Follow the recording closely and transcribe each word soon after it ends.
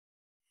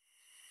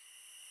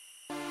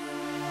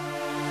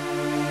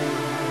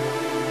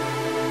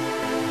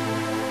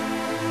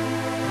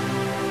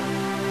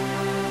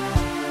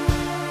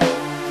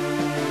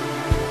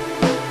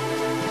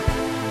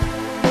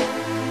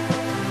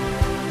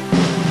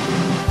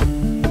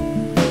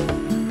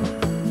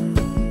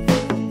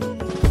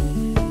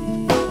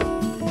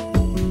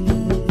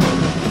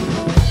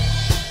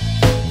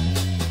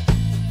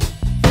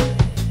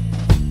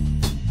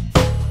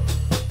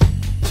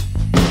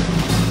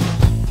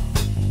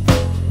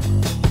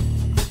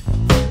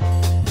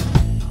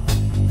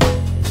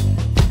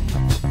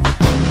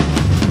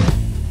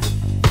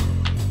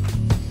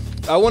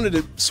I wanted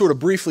to sort of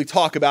briefly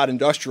talk about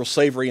industrial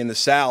slavery in the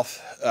South,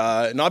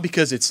 not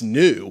because it's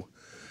new,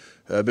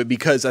 but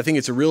because I think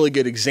it's a really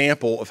good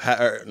example of how,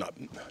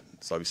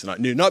 it's obviously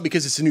not new, not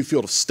because it's a new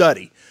field of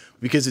study,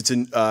 because it's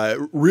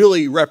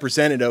really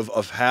representative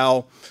of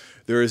how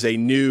there is a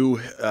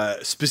new,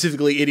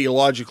 specifically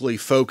ideologically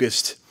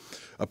focused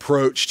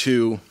approach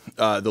to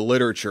the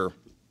literature.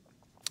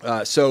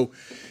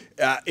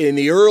 In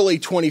the early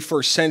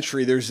 21st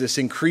century, there's this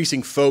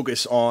increasing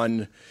focus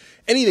on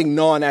anything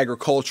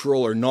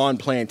non-agricultural or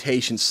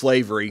non-plantation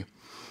slavery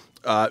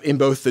in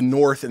both the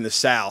North and the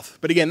South.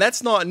 But again,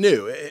 that's not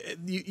new.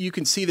 You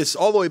can see this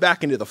all the way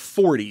back into the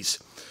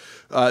 40s.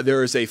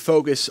 There is a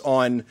focus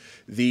on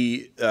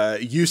the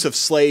use of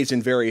slaves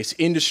in various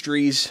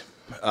industries.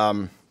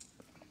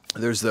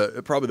 There's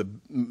probably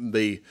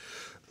the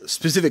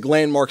specific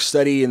landmark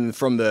study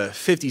from the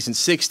 50s and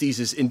 60s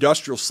is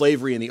industrial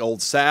slavery in the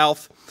Old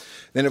South.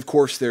 Then, of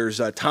course, there's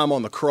Time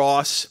on the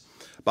Cross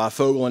by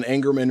Fogel and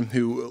Engerman,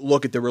 who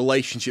look at the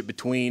relationship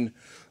between,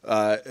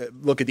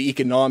 look at the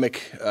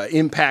economic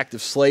impact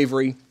of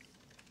slavery.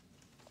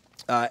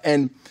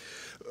 And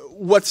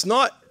what's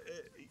not,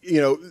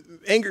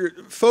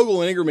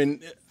 Fogel and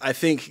Engerman, I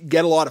think,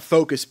 get a lot of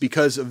focus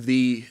because of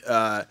the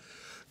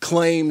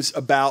claims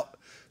about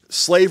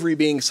slavery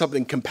being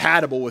something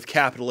compatible with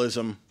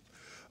capitalism.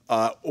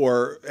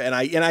 And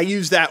I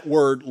use that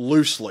word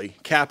loosely,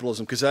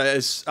 capitalism, because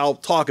as I'll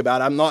talk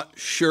about, I'm not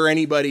sure if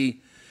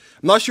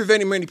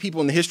many people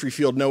in the history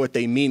field know what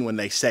they mean when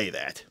they say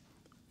that.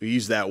 We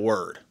use that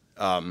word.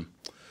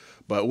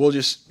 But we'll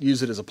just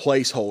use it as a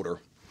placeholder.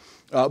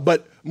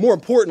 But more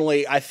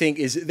importantly, I think,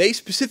 is they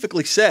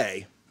specifically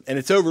say, and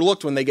it's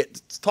overlooked when they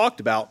get talked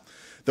about,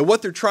 that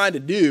what they're trying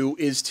to do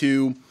is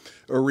to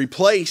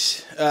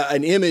replace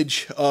an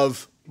image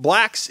of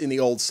blacks in the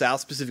Old South,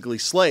 specifically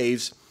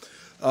slaves,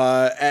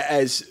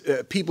 as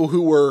people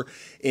who were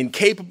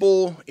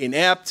incapable,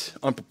 inept,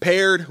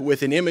 unprepared,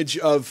 with an image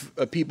of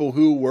people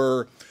who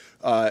were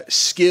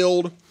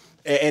skilled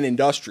and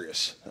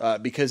industrious.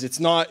 Because it's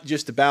not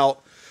just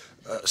about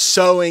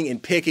sowing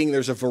and picking.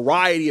 There's a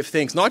variety of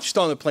things, not just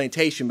on the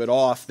plantation, but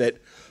off, that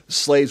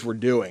slaves were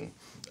doing.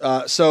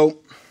 Just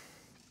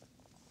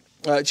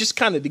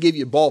kind of to give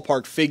you a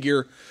ballpark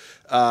figure,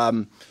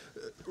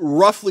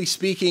 roughly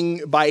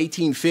speaking, by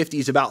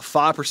 1850s, about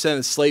 5% of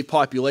the slave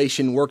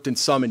population worked in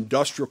some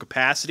industrial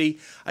capacity.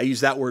 I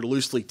use that word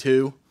loosely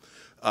too.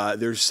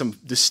 There's some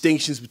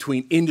distinctions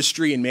between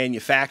industry and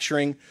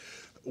manufacturing.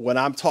 What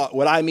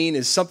I mean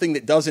is something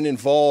that doesn't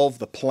involve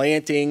the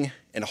planting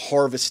and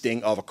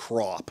harvesting of a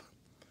crop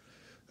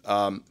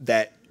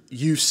that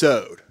you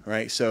sowed,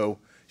 right? So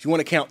if you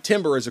want to count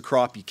timber as a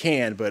crop, you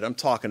can, but I'm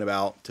talking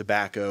about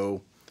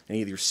tobacco,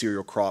 any of your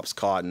cereal crops,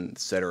 cotton, et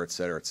cetera, et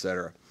cetera, et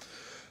cetera.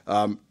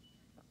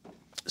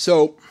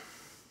 So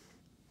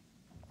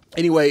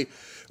anyway,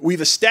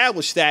 we've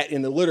established that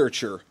in the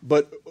literature,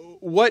 but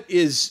what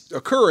is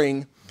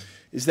occurring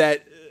is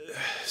that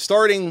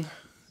starting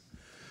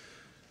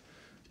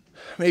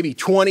maybe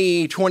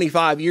 20,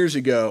 25 years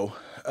ago,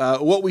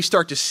 what we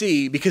start to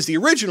see, because the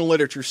original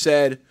literature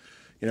said,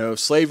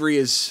 slavery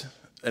is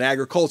an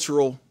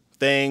agricultural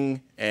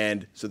thing,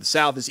 and so the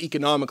South is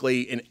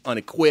economically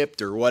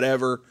unequipped or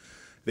whatever,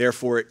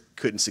 therefore it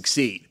couldn't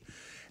succeed.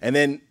 And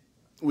then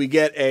we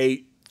get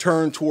a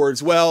turn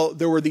towards, well,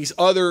 there were these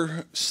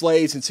other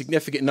slaves in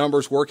significant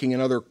numbers working in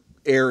other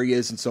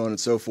areas and so on and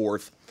so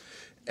forth.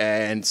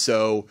 And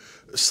so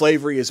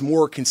slavery is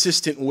more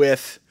consistent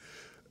with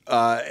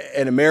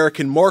an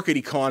American market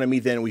economy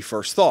than we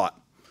first thought.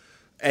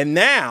 And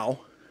now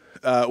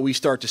we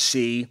start to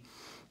see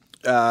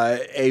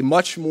a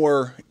much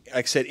more,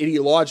 like I said,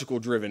 ideological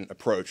driven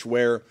approach,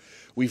 where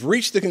we've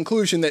reached the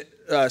conclusion that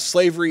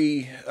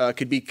slavery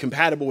could be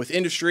compatible with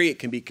industry. It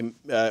can be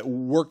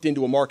worked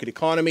into a market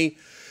economy.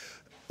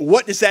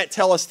 What does that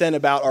tell us then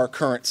about our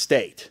current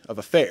state of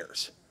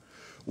affairs?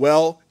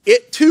 Well,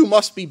 it too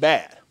must be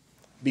bad,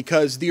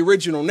 because the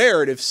original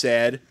narrative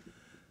said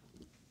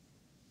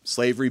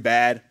slavery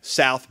bad,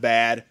 South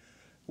bad.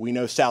 We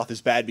know South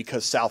is bad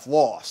because South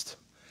lost.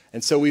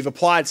 And so we've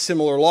applied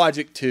similar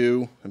logic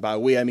to, and by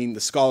we I mean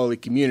the scholarly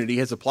community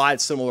has applied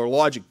similar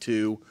logic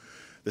to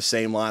the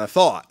same line of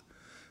thought.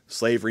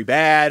 Slavery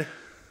bad,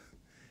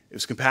 it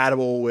was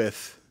compatible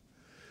with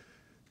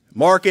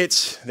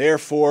markets,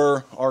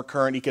 therefore our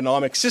current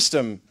economic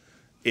system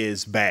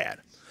is bad.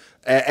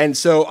 And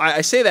so I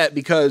say that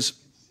because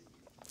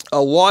a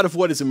lot of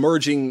what is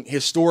emerging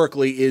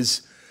historically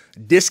is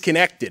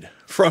disconnected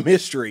from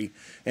history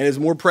and is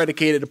more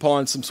predicated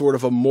upon some sort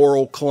of a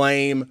moral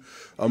claim,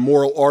 a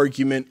moral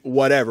argument,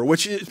 whatever,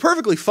 which is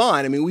perfectly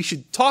fine. I mean, we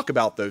should talk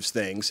about those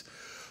things,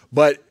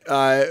 but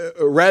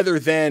rather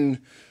than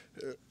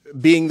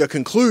being the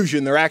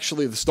conclusion, they're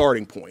actually the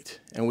starting point,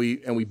 and we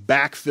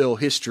backfill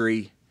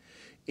history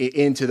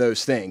into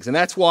those things. And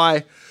that's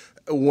why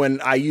when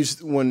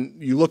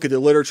you look at the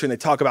literature and they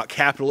talk about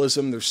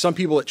capitalism, there's some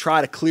people that try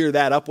to clear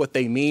that up, what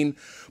they mean,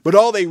 but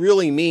all they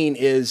really mean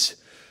is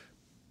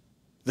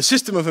the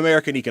system of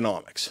American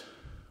economics.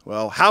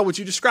 Well, how would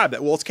you describe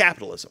that? Well, it's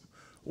capitalism.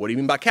 What do you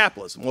mean by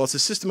capitalism? Well, it's a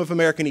system of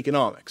American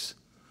economics.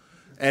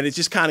 And it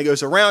just kind of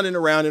goes around and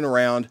around and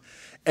around.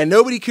 And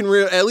nobody can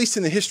at least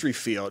in the history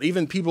field,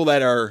 even people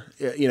that are,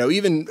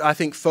 even I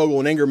think Fogel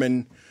and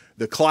Ingerman,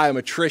 the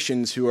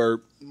cliometricians who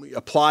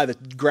apply the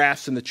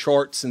graphs and the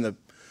charts and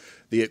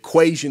the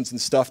equations and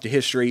stuff to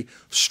history,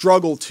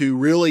 struggle to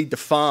really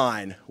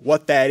define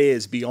what that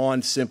is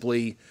beyond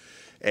simply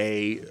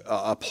a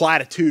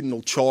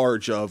platitudinal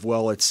charge of,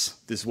 well, this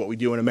is what we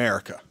do in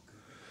America.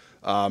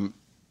 And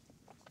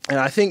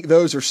I think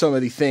those are some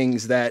of the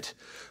things that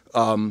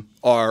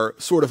are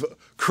sort of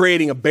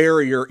creating a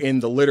barrier in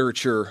the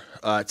literature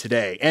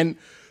today. And,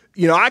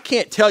 I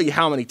can't tell you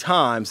how many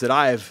times that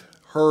I have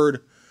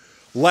heard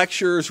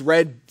lectures,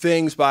 read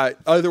things by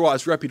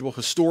otherwise reputable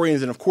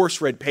historians, and of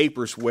course read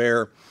papers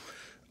where,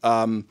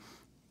 like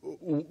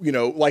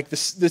the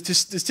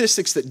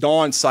statistics that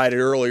Dawn cited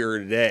earlier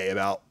today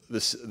about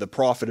the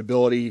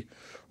profitability,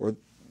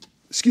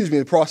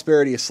 the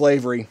prosperity of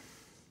slavery,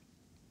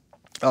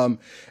 and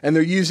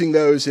they're using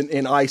those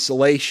in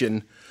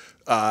isolation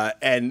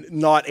and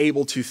not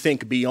able to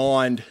think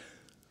beyond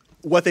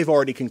what they've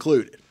already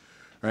concluded,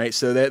 right?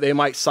 So that they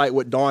might cite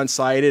what Dawn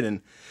cited,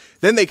 and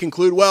then they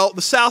conclude, well,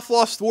 the South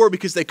lost the war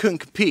because they couldn't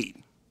compete.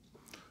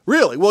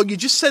 Really? Well, you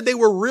just said they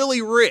were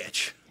really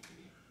rich.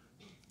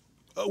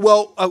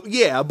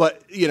 Yeah,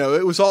 but,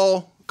 it was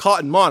all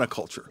cotton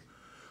monoculture.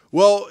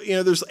 Well,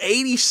 there's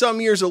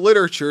 80-some years of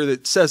literature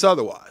that says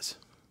otherwise.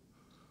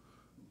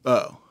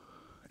 Oh.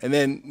 And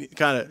then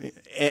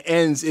it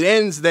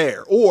ends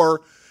there.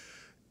 Or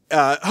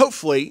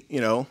hopefully,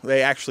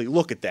 they actually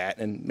look at that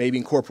and maybe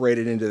incorporate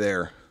it into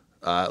their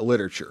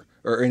literature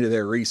or into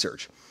their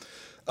research.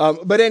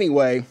 But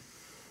anyway,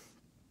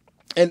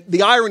 and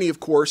the irony, of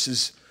course,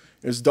 is,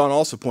 as Don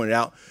also pointed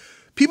out,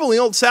 people in the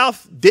Old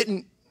South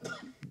didn't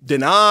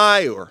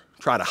deny or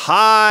try to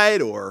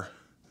hide or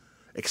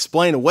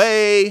explain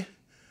away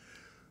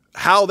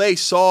how they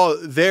saw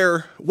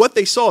what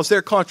they saw as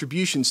their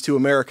contributions to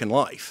American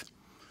life,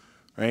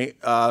 right?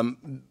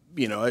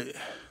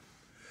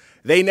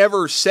 They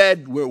never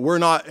said we're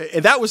not,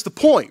 and that was the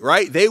point,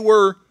 right? They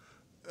were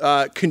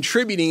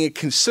contributing a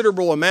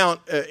considerable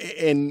amount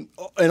in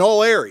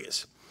all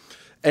areas.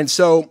 And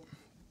so,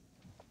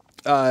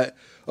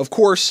 of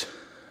course,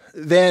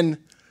 then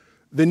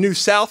the New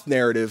South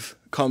narrative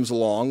comes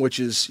along, which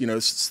is,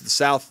 the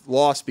South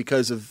lost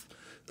because of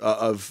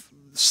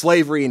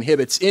slavery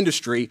inhibits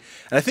industry.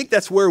 And I think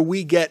that's where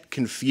we get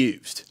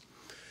confused,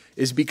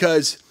 is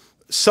because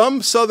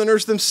some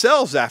Southerners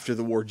themselves after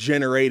the war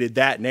generated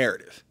that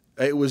narrative.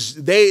 It was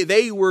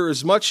they were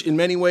as much in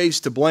many ways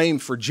to blame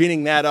for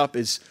ginning that up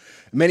as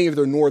many of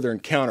their northern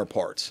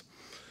counterparts.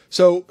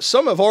 So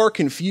some of our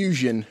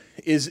confusion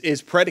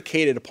is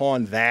predicated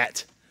upon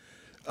that,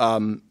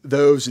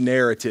 those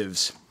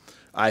narratives,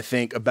 I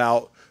think,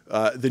 about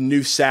the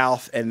New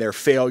South and their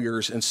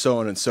failures and so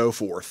on and so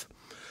forth.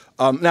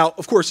 Now,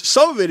 of course,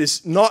 some of it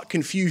is not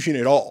confusion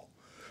at all,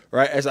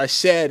 right? As I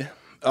said,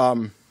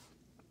 a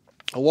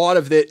lot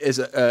of it is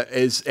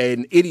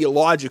an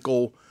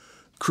ideological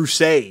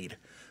crusade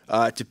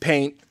to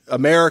paint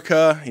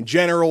America in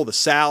general, the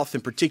South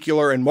in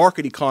particular, and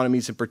market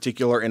economies in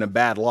particular in a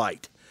bad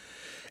light.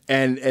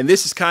 And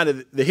this is kind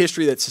of the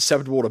history that's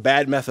susceptible to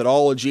bad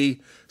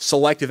methodology,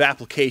 selective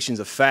applications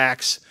of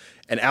facts,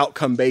 and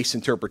outcome-based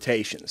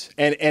interpretations.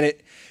 And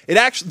it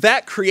actually,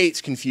 that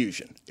creates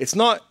confusion. It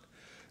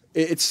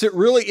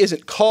really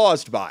isn't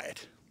caused by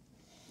it.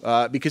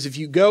 Because if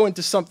you go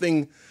into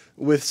something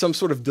with some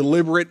sort of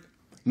deliberate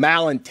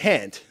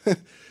malintent,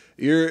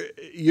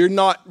 you're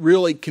not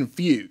really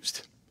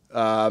confused.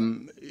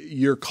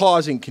 You're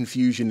causing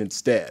confusion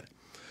instead.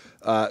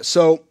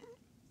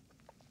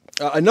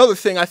 Another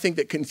thing I think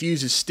that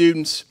confuses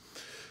students,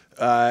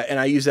 and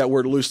I use that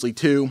word loosely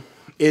too,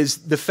 is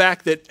the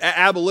fact that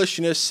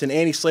abolitionists and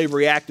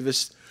anti-slavery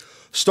activists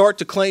start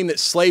to claim that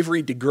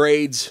slavery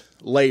degrades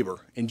labor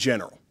in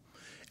general.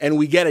 And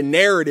we get a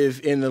narrative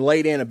in the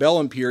late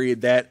antebellum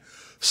period that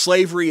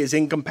slavery is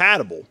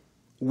incompatible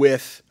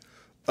with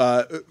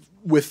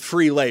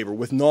free labor,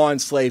 with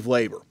non-slave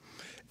labor.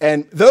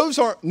 And those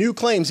aren't new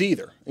claims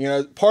either.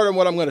 Part of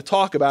what I'm going to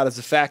talk about is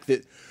the fact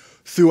that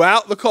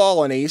throughout the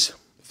colonies,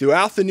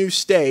 throughout the new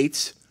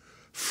states,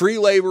 free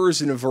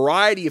laborers in a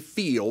variety of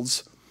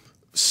fields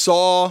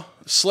saw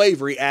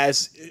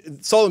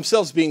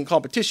themselves being in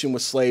competition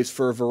with slaves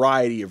for a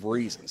variety of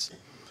reasons.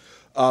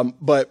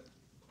 But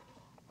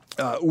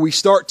we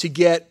start to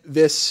get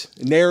this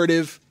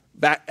narrative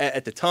back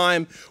at the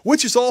time,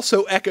 which is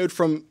also echoed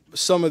from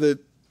some of the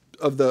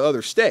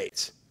other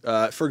states.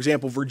 For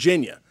example,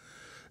 Virginia.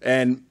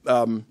 And,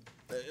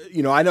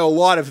 I know a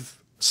lot of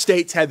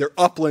states had their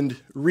upland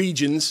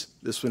regions,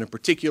 this one in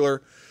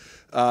particular,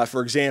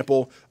 for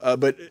example.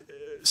 But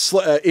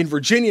in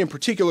Virginia in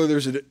particular,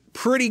 there's a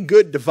pretty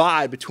good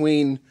divide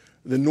between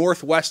the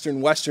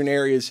northwestern, western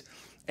areas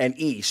and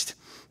east.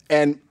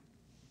 And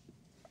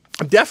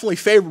I'm definitely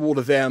favorable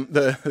to them,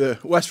 the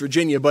West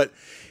Virginia, but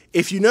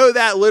if you know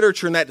that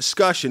literature and that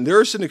discussion,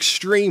 there's an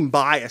extreme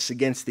bias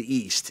against the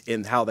East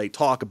in how they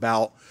talk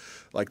about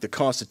like the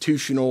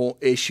constitutional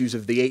issues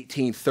of the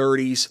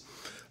 1830s,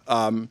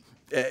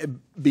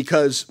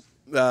 because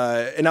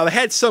and now they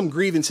had some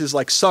grievances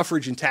like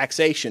suffrage and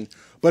taxation,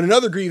 but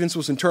another grievance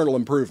was internal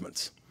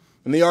improvements.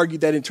 And they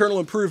argued that internal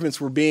improvements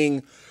were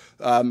being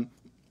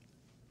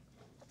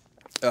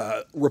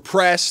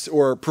repressed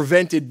or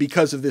prevented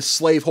because of this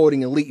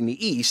slaveholding elite in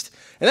the East.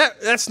 And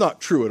that's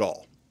not true at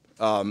all.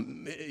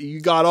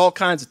 You got all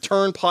kinds of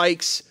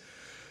turnpikes,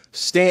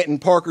 Stanton,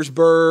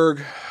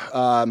 Parkersburg,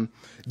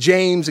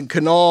 James and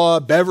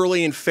Kanawha,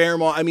 Beverly and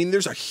Fairmont. I mean,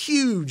 there's a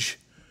huge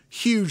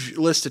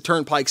list of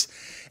turnpikes.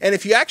 And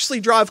if you actually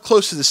drive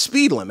close to the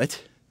speed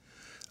limit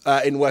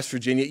in West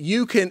Virginia,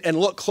 you can, and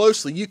look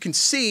closely, you can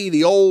see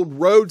the old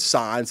road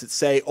signs that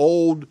say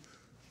old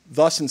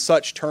thus and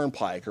such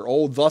turnpike or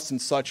old thus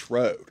and such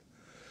road.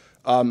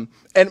 And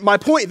my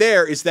point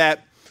there is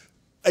that,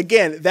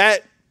 again,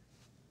 that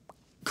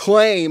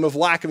claim of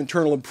lack of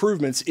internal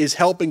improvements is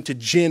helping to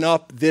gin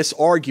up this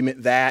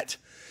argument that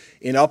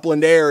in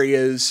upland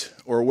areas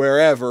or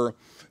wherever,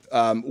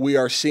 we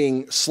are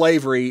seeing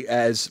slavery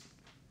as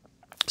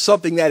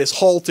something that is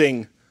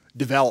halting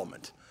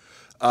development.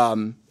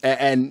 And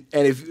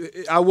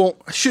if I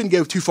shouldn't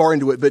go too far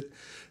into it, but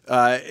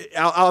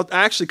I'll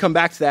actually come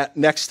back to that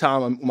next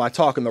time when I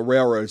talk on the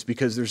railroads,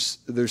 because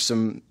there's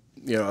some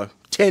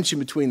tension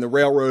between the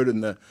railroad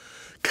and the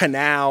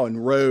canal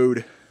and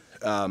road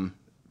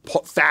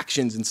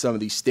factions in some of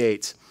these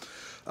states.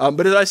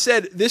 But as I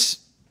said, this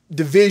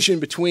division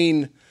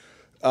between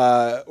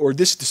or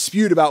this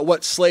dispute about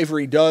what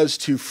slavery does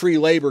to free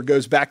labor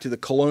goes back to the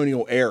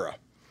colonial era.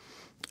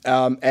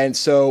 And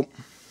so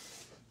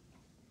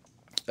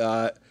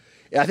I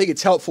think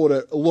it's helpful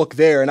to look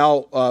there, and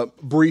I'll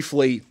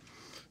briefly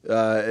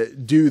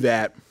do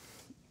that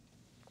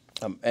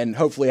and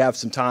hopefully have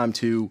some time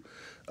to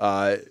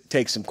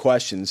take some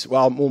questions.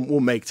 Well,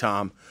 we'll make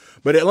time.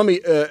 But let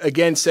me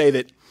again say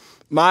that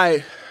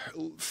my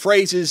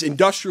phrases,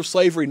 industrial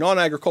slavery,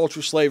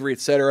 non-agricultural slavery,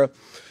 etc.,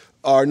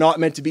 are not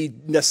meant to be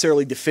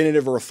necessarily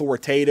definitive or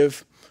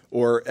authoritative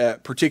or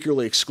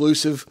particularly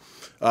exclusive.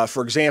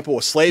 For example,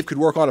 a slave could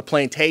work on a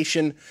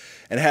plantation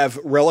and have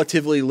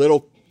relatively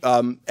little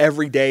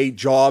everyday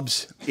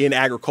jobs in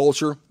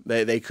agriculture.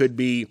 They could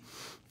be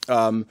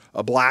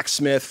a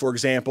blacksmith, for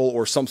example,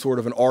 or some sort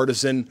of an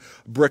artisan,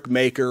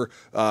 brickmaker,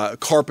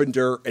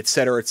 carpenter, et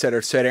cetera, et cetera,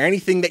 et cetera.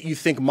 Anything that you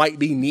think might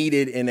be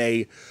needed in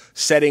a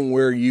setting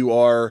where you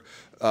are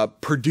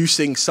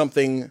producing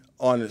something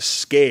on a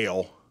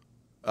scale,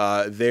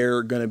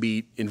 they're going to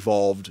be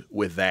involved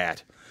with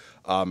that.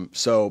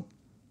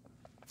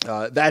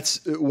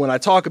 That's when I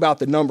talk about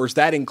the numbers,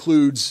 that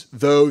includes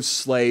those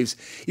slaves,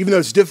 even though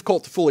it's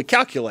difficult to fully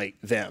calculate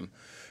them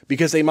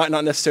because they might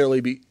not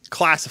necessarily be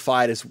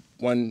classified as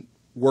one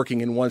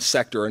working in one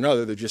sector or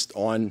another. They're just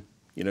on,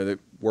 they're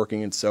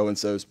working in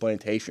so-and-so's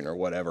plantation or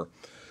whatever.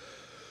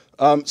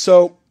 I'll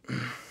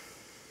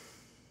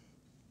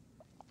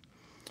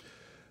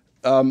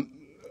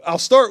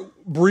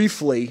start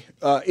briefly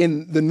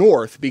in the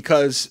North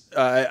because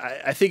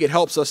I think it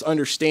helps us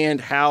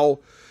understand how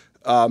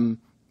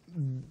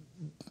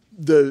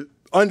the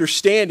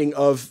understanding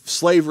of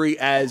slavery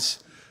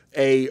as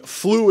a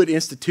fluid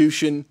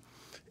institution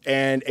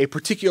and a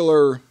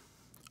particular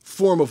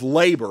form of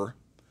labor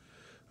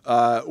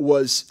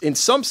was in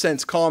some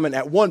sense common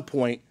at one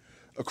point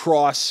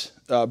across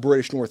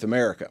British North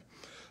America.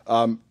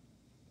 And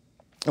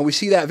we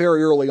see that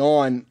very early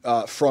on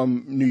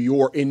from New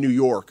York. In New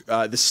York,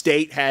 the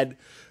state had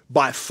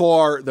by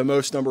far the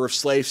most number of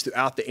slaves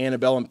throughout the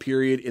antebellum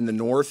period in the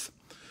North.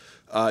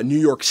 New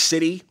York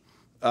City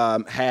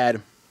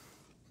had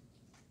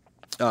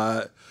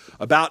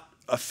about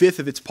a fifth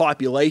of its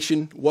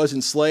population was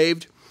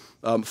enslaved.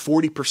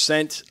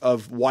 40%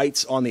 of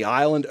whites on the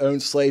island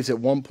owned slaves at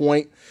one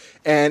point.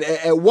 And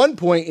at one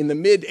point in the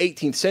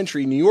mid-18th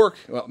century, New York,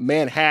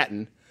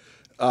 Manhattan,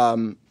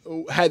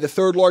 had the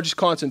third largest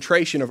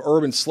concentration of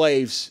urban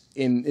slaves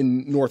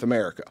in North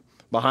America,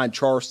 behind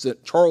Charleston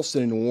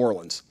and New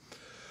Orleans.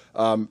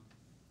 And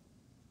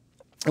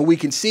we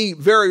can see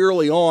very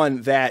early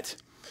on that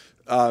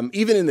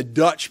even in the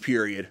Dutch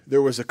period,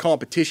 there was a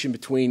competition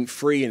between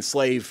free and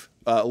slave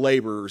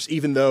laborers,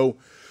 even though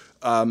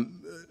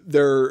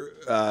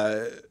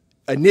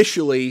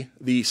initially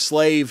the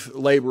slave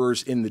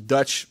laborers in the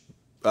Dutch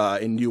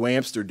in New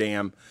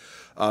Amsterdam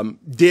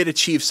did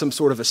achieve some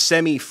sort of a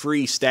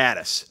semi-free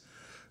status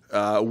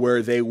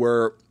where they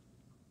were,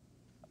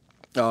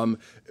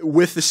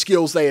 with the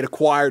skills they had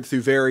acquired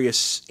through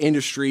various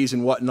industries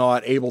and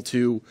whatnot, able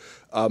to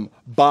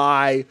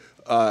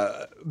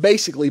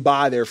basically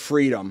buy their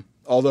freedom,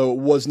 although it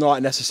was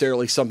not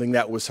necessarily something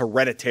that was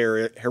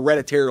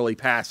hereditarily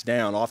passed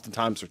down.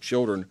 Oftentimes their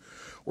children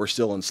were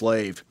still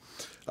enslaved.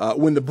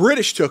 When the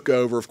British took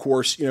over, of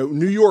course,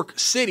 New York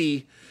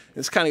City,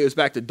 this kind of goes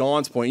back to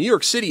Don's point, New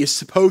York City is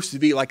supposed to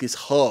be like this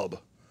hub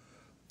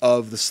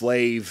of the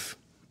slave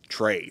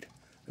trade.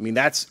 I mean,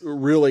 that's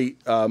really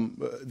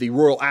the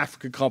Royal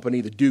Africa Company,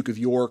 the Duke of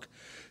York,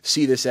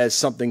 see this as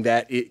something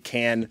that it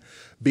can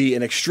be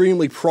an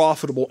extremely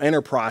profitable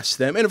enterprise to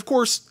them. And of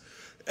course,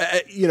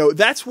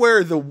 that's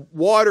where the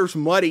water's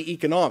muddy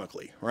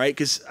economically, right?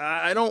 Because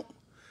I don't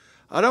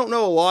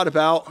know a lot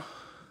about,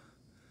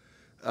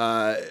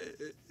 the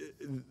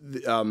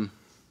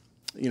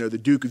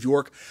Duke of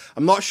York.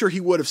 I'm not sure he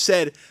would have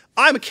said,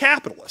 "I'm a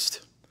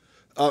capitalist."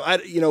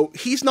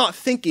 He's not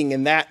thinking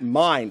in that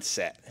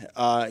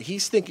mindset.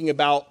 He's thinking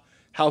about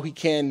how he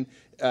can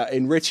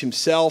enrich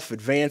himself,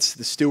 advance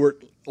the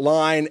Stuart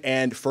line,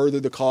 and further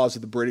the cause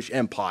of the British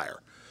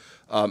Empire.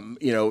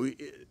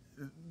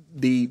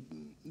 The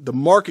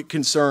market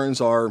concerns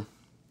are,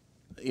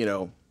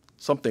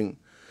 something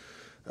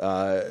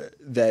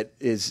that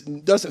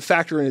doesn't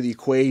factor into the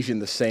equation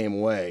the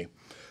same way.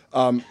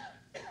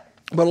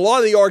 But a lot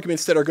of the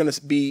arguments that are going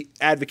to be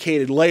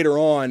advocated later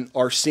on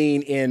are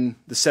seen in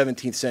the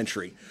 17th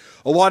century.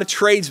 A lot of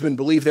tradesmen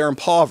believe they're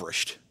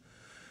impoverished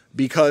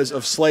because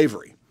of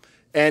slavery.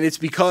 And it's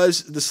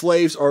because the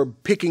slaves are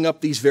picking up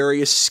these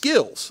various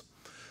skills.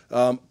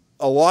 A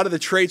lot of the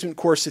tradesmen, of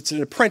course, it's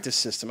an apprentice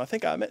system. I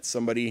think I met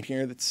somebody in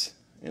here that's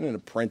in an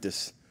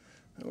apprentice.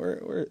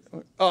 Oh,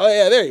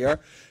 yeah, there you are.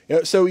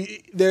 So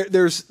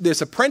there's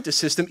this apprentice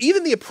system.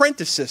 Even the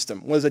apprentice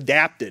system was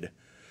adapted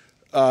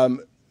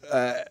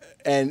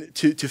and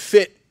to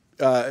fit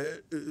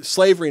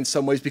slavery in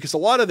some ways, because a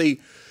lot of the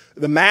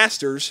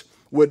masters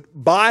would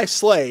buy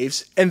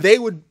slaves and they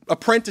would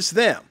apprentice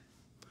them.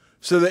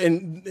 So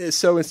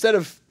instead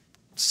of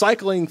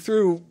cycling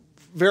through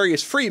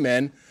various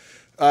freemen,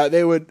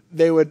 they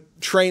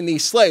would train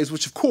these slaves,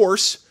 which of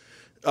course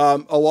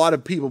a lot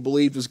of people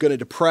believed was going to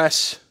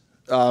depress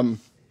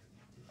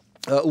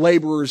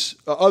laborers,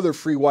 other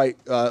free white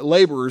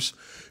laborers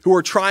who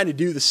are trying to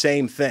do the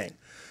same thing.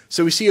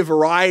 So we see a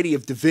variety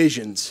of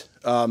divisions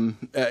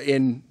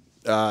in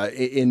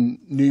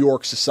New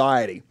York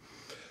society.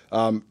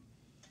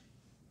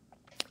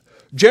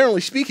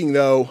 Generally speaking,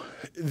 though,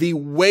 the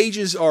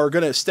wages are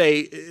going to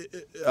stay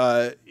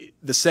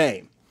the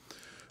same.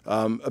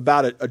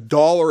 About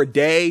 $1 a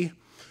day,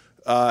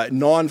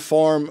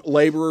 non-farm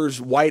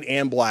laborers, white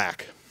and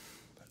black,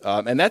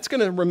 and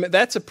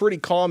that's a pretty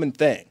common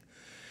thing.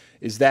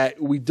 Is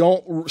that we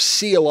don't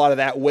see a lot of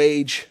that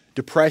wage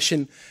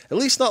depression, at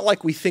least not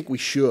like we think we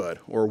should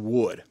or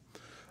would.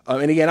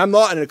 And again, I'm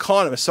not an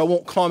economist, so I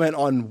won't comment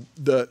on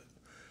the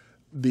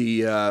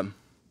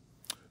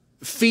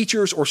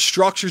features or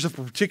structures of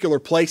a particular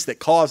place that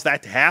caused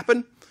that to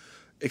happen,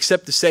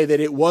 except to say that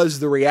it was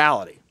the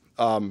reality.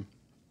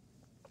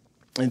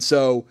 And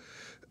so,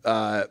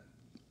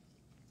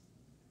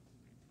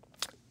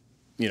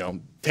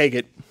 take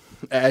it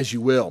as you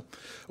will.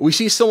 We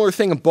see a similar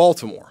thing in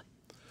Baltimore,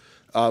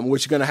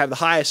 which is going to have the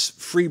highest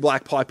free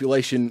black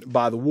population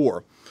by the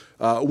war.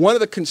 One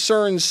of the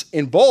concerns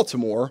in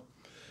Baltimore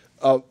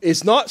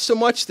is not so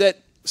much that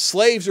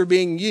slaves are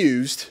being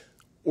used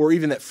or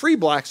even that free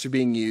blacks are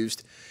being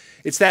used.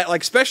 It's that,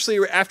 like, especially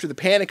after the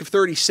Panic of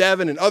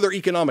 '37 and other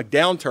economic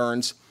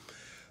downturns,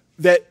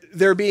 that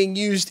they're being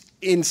used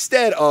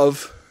instead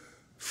of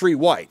free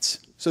whites.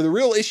 So the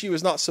real issue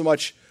is not so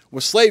much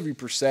with slavery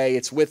per se,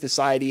 it's with this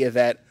idea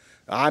that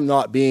I'm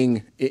not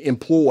being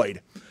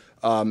employed.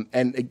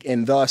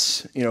 And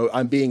thus,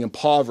 I'm being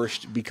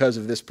impoverished because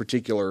of this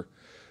particular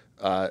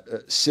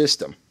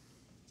system.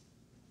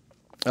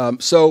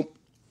 And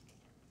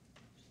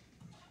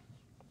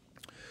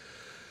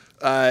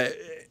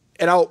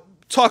I'll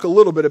talk a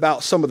little bit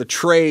about some of the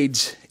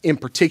trades in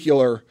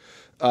particular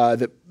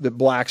that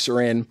blacks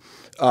are in.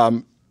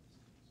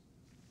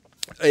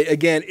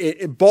 Again,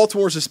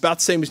 Baltimore's is about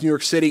the same as New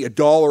York City,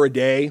 $1 a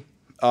day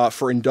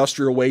for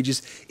industrial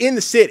wages in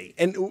the city.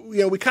 And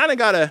we kind of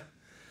gotta,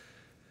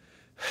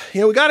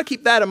 we gotta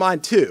keep that in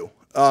mind too.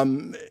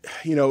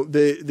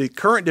 The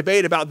current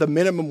debate about the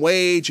minimum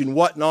wage and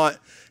whatnot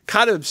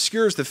kind of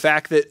obscures the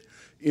fact that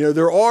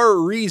there are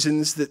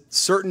reasons that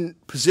certain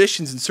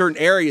positions in certain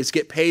areas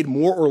get paid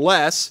more or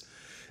less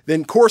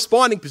than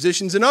corresponding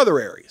positions in other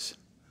areas.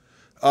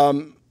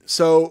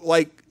 So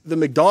like the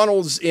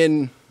McDonald's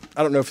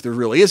I don't know if there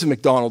really is a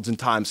McDonald's in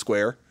Times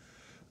Square,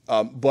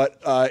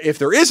 but if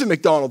there is a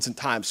McDonald's in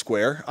Times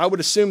Square, I would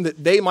assume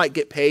that they might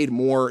get paid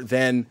more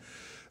than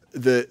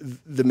the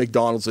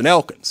McDonald's in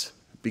Elkins,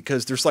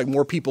 because there's like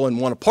more people in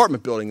one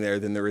apartment building there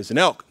than there is in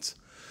Elkins.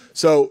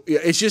 So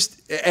it's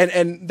just,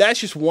 and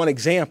that's just one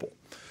example.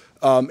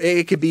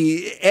 It could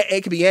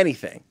be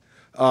anything.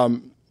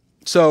 The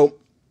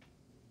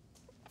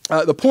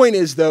point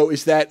is, though,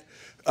 is that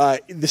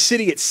the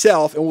city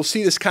itself, and we'll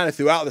see this kind of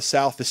throughout the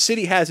South, the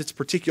city has its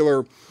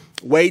particular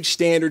wage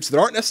standards that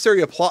aren't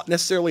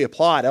necessarily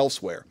applied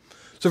elsewhere.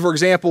 So, for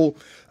example,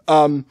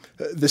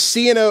 the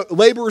C&O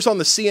laborers on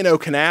the C&O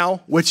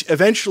Canal, which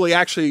eventually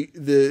actually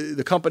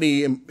the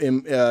company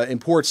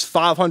imports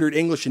 500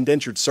 English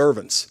indentured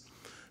servants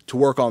to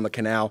work on the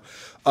canal.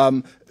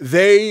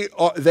 They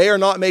are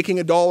not making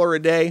 $1 a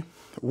day.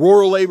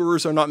 Rural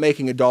laborers are not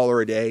making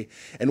 $1 a day,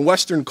 and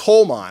Western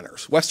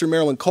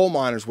Maryland coal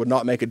miners would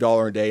not make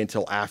 $1 a day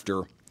until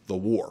after the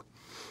war.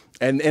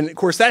 And of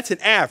course that's an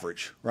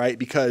average, right?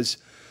 Because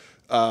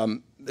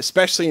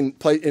especially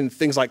in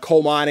things like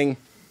coal mining,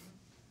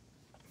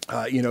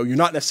 you're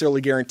not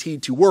necessarily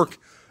guaranteed to work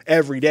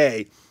every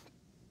day,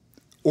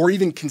 or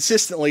even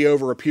consistently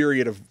over a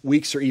period of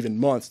weeks or even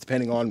months,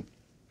 depending on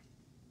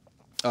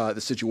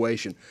the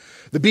situation.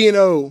 The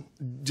B&O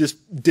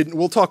just didn't,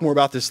 we'll talk more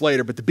about this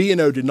later, but the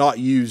B&O did not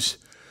use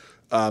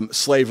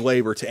slave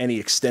labor to any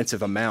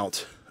extensive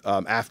amount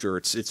after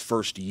its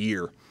first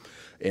year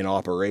in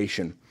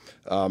operation.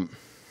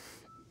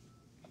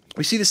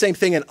 We see the same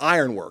thing in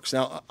ironworks.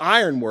 Now,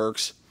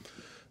 ironworks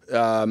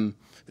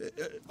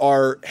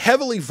are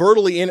heavily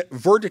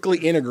vertically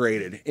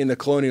integrated in the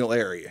colonial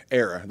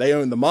era. They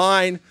own the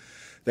mine,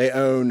 they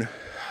own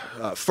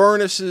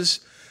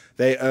furnaces,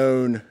 they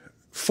own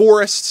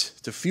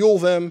forests to fuel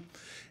them,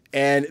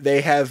 and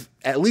they have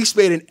at least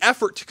made an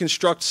effort to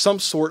construct some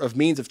sort of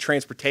means of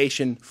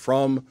transportation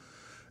from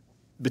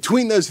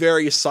between those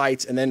various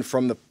sites and then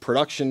from the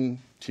production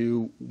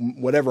to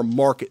whatever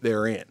market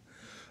they're in.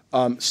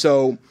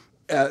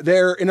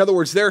 In other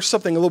words, they're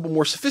something a little bit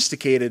more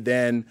sophisticated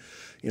than,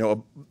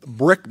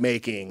 brick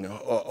making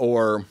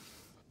or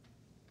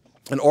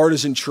an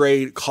artisan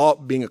trade,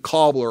 being a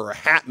cobbler or a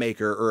hat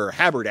maker or a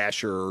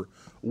haberdasher or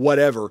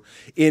whatever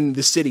in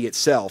the city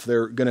itself.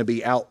 They're going to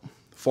be out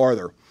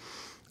farther.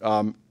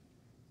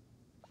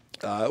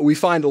 We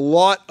find a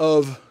lot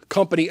of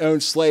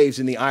company-owned slaves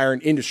in the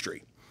iron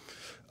industry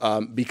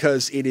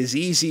because it is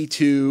easy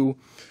to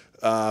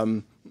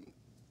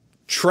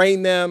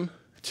train them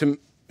to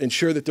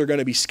ensure that they're going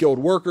to be skilled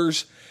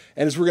workers.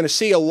 And as we're going to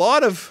see, a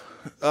lot of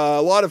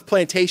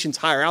plantations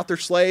hire out their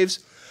slaves.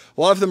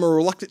 A lot of them are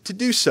reluctant to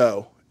do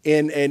so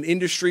in an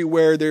industry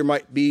where there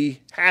might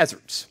be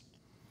hazards.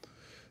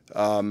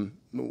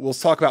 We'll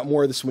talk about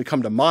more of this when we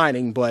come to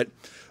mining, but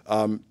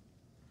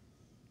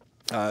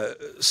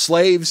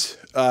slaves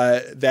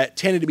that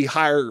tended to be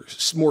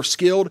more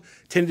skilled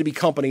tended to be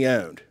company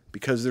owned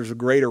because there's a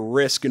greater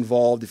risk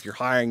involved if you're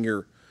hiring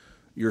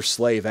your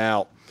slave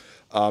out.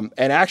 And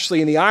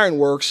actually in the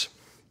ironworks,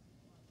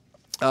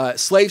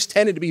 slaves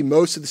tended to be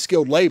most of the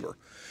skilled labor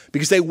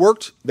because they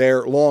worked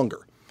there longer.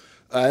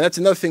 That's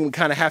another thing we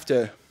kind of have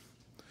to,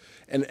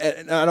 and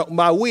I don't,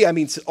 by we, I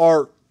mean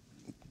our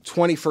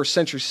 21st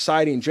century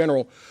society in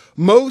general.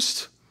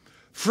 Most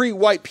free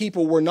white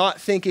people were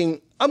not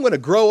thinking, I'm going to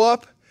grow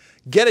up,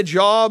 get a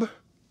job,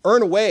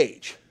 earn a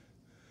wage.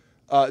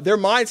 Their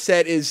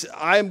mindset is,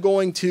 I'm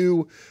going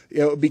to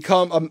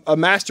become a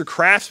master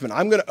craftsman.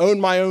 I'm going to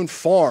own my own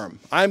farm.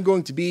 I'm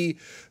going to be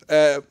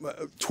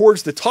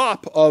towards the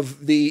top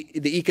of the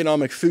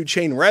economic food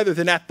chain rather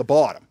than at the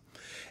bottom.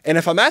 And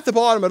if I'm at the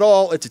bottom at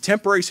all, it's a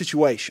temporary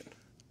situation,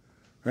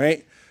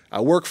 right? I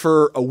work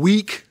for a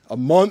week, a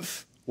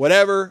month,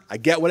 whatever. I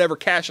get whatever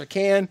cash I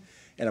can,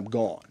 and I'm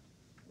gone.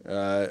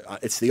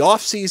 It's the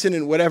off season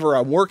and whatever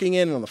I'm working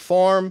in on the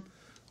farm,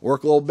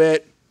 work a little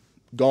bit,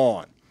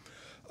 gone.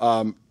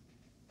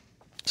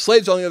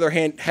 Slaves, on the other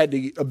hand, had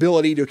the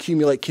ability to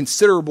accumulate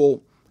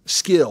considerable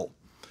skill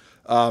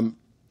in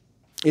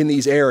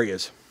these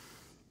areas.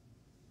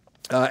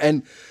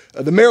 And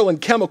the Maryland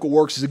Chemical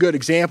Works is a good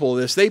example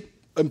of this. They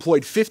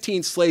employed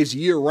 15 slaves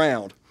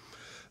year-round,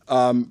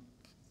 as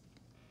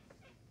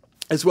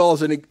well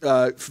as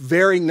a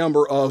varying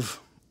number of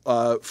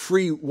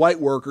free white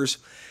workers.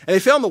 And they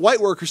found the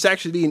white workers to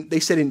actually be, they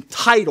said,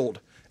 entitled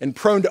and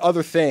prone to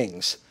other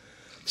things.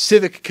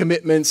 Civic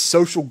commitments,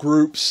 social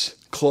groups,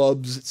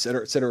 clubs, et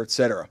cetera, et cetera, et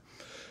cetera.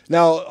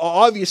 Now,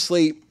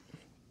 obviously,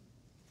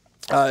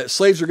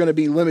 slaves are going to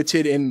be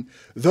limited in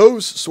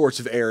those sorts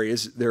of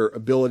areas, their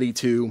ability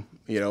to,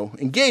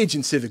 engage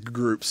in civic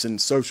groups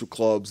and social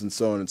clubs and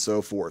so on and so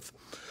forth.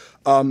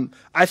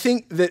 I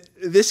think that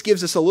this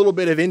gives us a little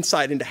bit of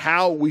insight into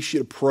how we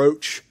should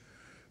approach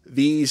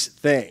these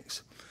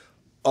things.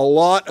 A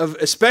lot of,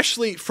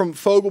 especially from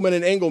Fogelman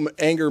and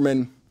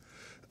Engerman,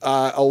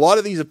 a lot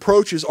of these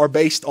approaches are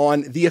based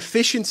on the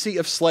efficiency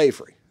of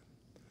slavery.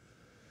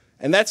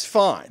 And that's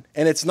fine.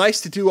 And it's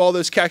nice to do all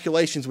those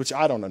calculations, which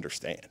I don't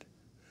understand.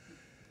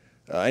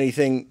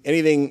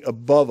 Anything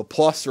above a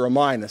plus or a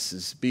minus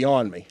is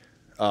beyond me.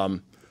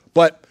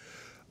 But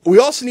we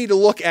also need to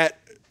look at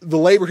the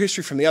labor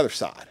history from the other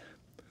side.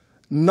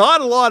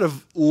 Not a lot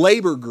of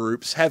labor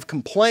groups have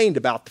complained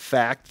about the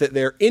fact that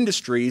their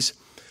industries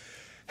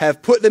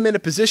have put them in a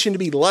position to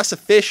be less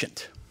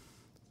efficient.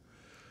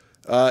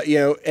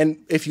 And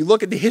if you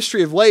look at the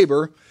history of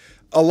labor,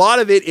 a lot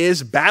of it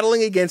is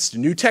battling against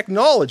new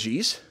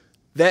technologies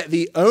that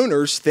the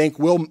owners think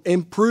will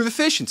improve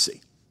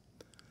efficiency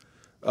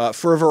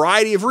for a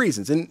variety of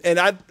reasons. And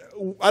I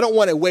don't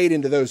want to wade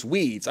into those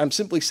weeds. I'm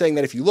simply saying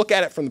that if you look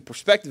at it from the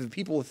perspective of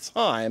people at the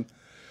time,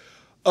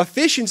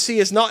 efficiency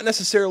is not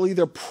necessarily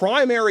their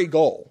primary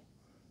goal.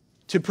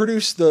 To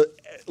produce the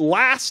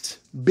last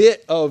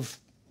bit of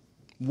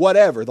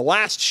whatever, the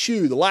last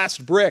shoe, the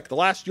last brick, the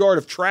last yard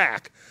of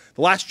track,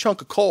 the last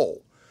chunk of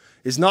coal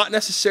is not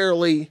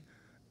necessarily,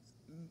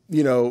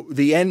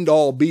 the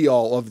end-all,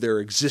 be-all of their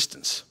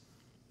existence.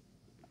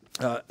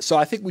 So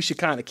I think we should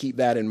kind of keep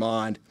that in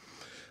mind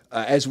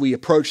as we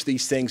approach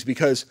these things,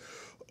 because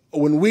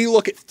when we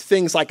look at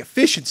things like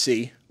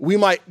efficiency, we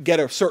might get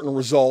a certain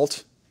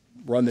result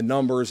run the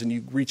numbers and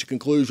you reach a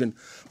conclusion,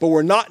 but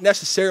we're not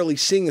necessarily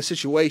seeing the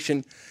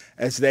situation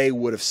as they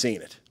would have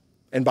seen it.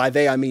 And by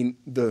they, I mean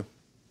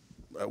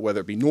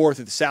whether it be North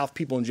or the South,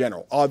 people in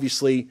general.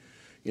 Obviously,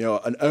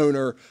 an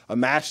owner, a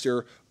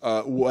master,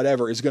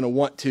 whatever, is going to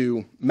want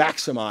to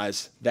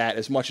maximize that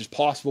as much as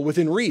possible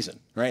within reason,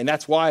 right? And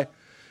that's why,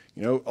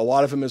 a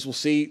lot of them, as we'll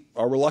see,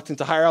 are reluctant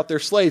to hire out their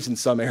slaves in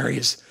some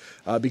areas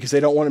because they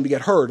don't want them to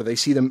get hurt, or they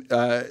see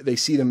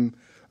them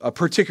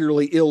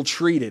particularly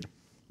ill-treated,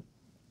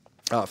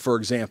 for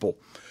example.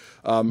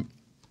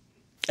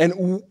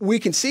 And we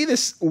can see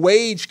this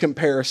wage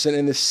comparison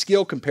and this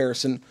skill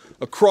comparison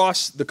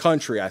across the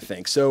country, I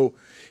think. So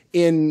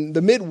in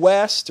the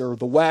Midwest or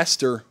the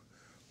West or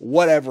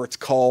whatever it's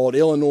called,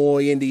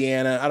 Illinois,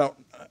 Indiana, I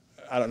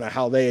don't know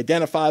how they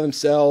identify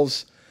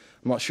themselves.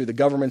 I'm not sure the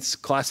government's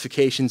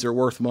classifications are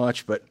worth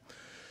much, but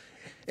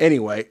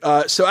anyway.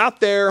 So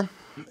out there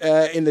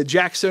in the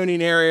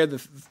Jacksonian area, the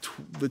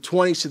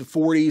 20s to the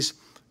 40s,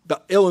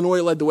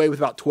 Illinois led the way with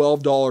about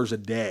 $12 a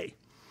day,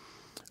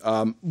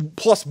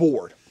 plus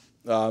board,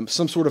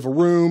 some sort of a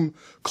room,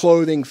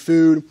 clothing,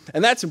 food,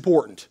 and that's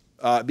important.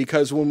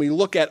 Because when we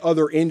look at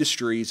other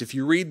industries, if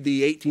you read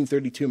the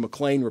 1832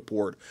 McLean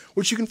report,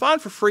 which you can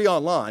find for free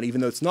online,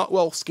 even though it's not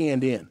well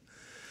scanned in,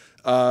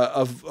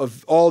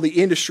 of all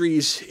the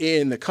industries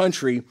in the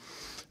country,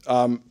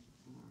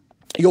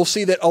 you'll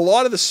see that a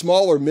lot of the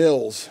smaller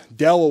mills,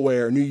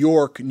 Delaware, New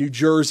York, New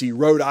Jersey,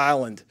 Rhode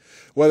Island,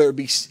 whether it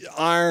be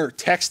iron,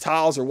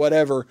 textiles, or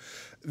whatever,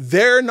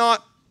 they're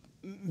not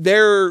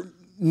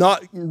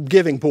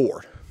giving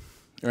board.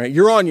 Right?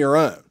 You're on your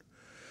own.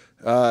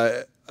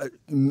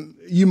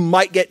 You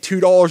might get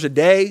 $2 a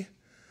day.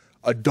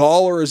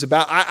 $1 is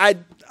about, I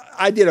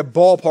did a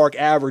ballpark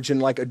average,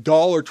 and like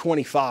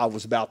 $1.25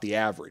 was about the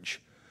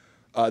average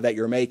that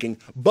you're making.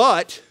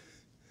 But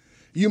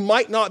you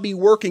might not be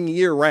working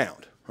year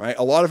round, right?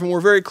 A lot of them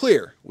were very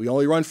clear. We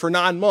only run for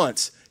 9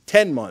 months,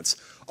 10 months.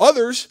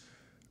 Others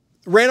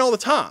ran all the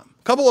time.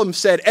 A couple of them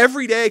said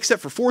every day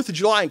except for 4th of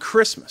July and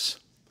Christmas,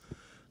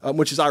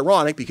 which is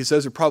ironic because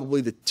those are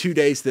probably the 2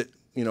 days that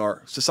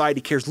our society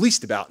cares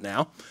least about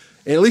now,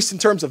 and at least in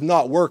terms of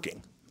not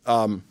working.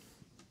 We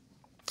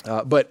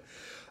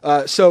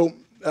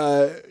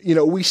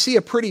see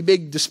a pretty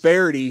big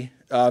disparity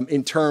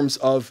in terms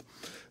of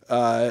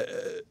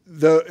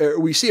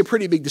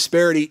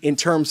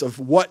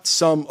what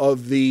some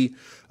of the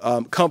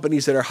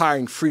companies that are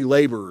hiring free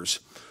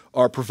laborers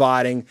are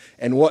providing,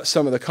 and what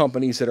some of the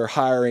companies that are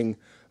hiring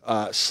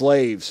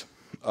slaves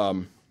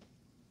are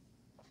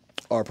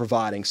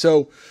providing.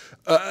 So,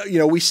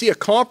 we see a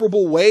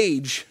comparable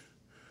wage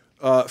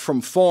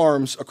from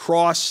farms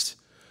across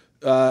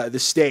the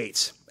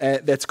states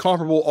that's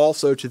comparable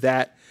also to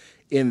that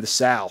in the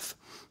South.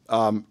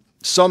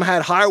 Some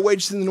had higher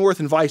wages in the North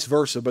and vice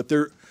versa, but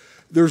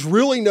there's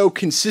really no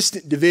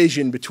consistent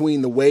division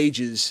between the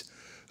wages,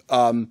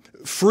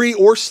 free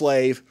or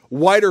slave,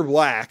 white or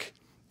black,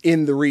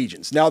 in the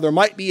regions. Now, there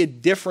might be a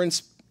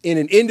difference in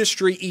an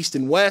industry, east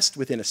and west,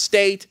 within a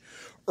state,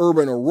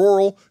 urban or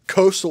rural,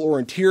 coastal or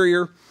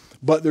interior,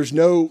 but there's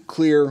no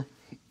clear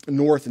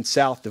north and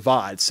south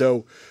divide.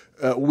 So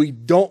we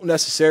don't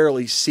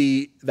necessarily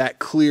see that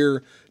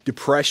clear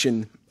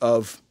depression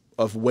of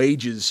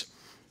wages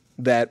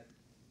that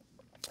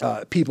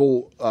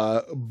people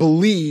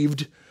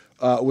believed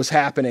was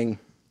happening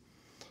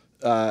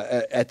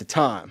at the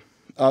time.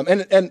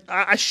 And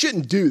I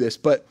shouldn't do this,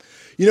 but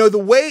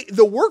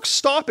the work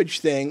stoppage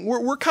thing,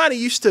 we're kind of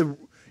used to.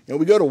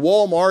 We go to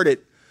Walmart at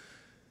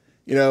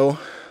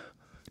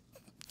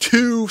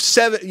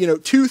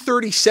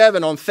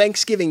 $2.37 on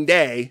Thanksgiving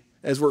Day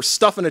as we're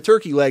stuffing a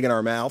turkey leg in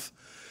our mouth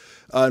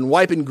and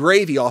wiping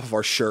gravy off of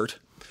our shirt,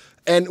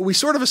 and we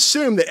sort of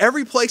assume that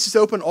every place is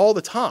open all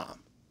the time.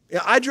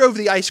 I drove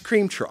the ice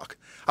cream truck.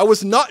 I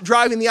was not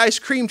driving the ice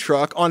cream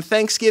truck on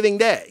Thanksgiving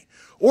Day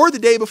or the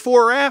day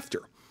before or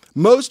after.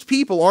 Most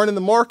people aren't in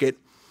the market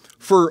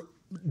for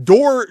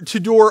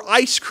door-to-door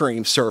ice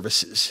cream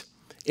services.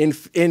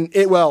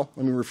 Well,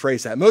 let me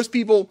rephrase that. Most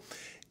people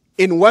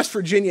in West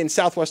Virginia and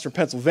southwestern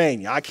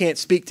Pennsylvania. I can't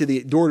speak to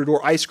the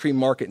door-to-door ice cream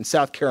market in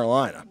South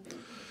Carolina,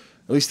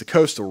 at least the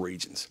coastal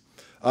regions.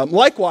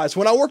 Likewise,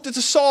 when I worked at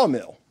the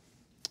sawmill,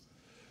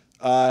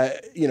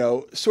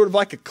 sort of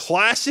like a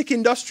classic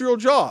industrial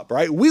job,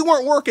 right? We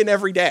weren't working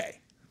every day.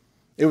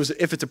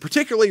 If it's a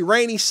particularly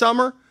rainy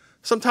summer,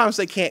 sometimes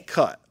they can't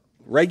cut.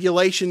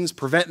 Regulations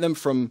prevent them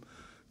from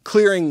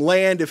clearing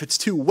land if it's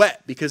too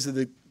wet because of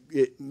the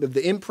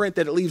imprint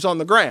that it leaves on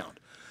the ground.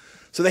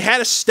 So they had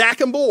to stack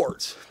them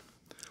boards.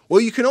 Well,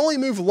 you can only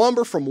move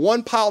lumber from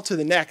one pile to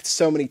the next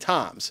so many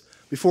times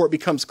before it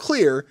becomes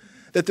clear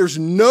that there's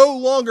no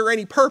longer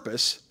any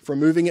purpose for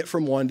moving it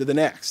from one to the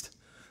next.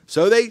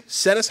 So they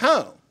sent us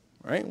home,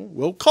 right?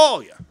 We'll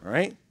call you,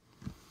 right?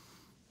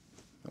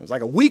 It was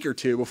like a week or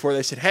two before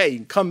they said, hey, you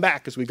can come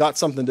back because we got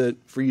something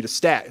for you to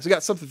stack. So we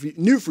got something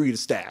new for you to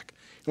stack.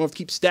 You don't have to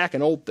keep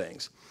stacking old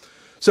things.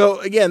 So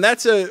again,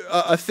 that's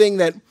a thing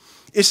that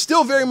is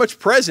still very much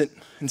present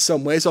in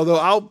some ways, although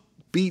I'll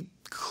be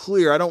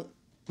clear, I don't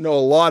know a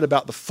lot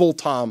about the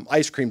full-time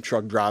ice cream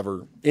truck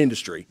driver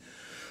industry.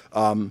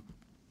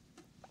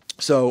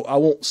 So I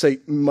won't say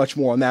much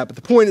more on that. But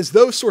the point is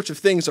those sorts of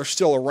things are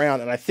still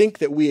around, and I think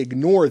that we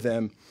ignore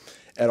them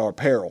at our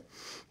peril.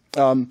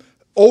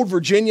 Old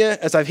Virginia,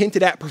 as I've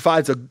hinted at,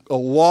 provides a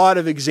lot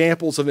of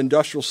examples of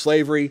industrial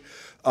slavery,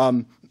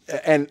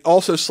 and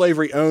also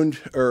slavery owned,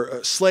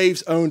 or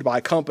slaves owned by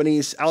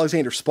companies.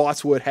 Alexander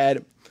Spotswood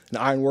had an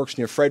ironworks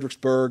near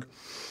Fredericksburg,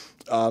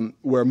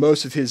 where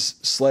most of his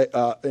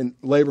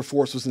labor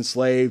force was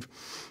enslaved.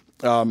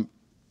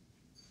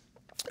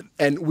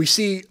 And we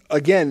see,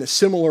 again, a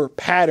similar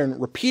pattern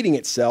repeating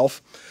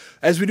itself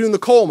as we do in the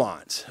coal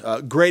mines.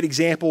 A great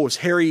example was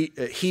Harry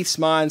Heath's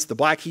mines, the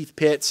Blackheath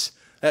pits.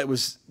 That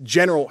was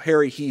General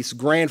Harry Heath's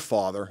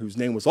grandfather, whose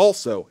name was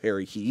also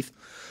Harry Heath,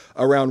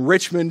 around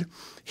Richmond.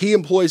 He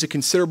employs a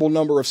considerable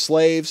number of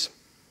slaves.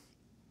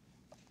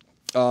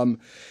 What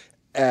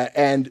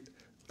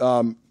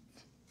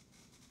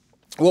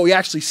we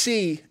actually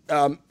see,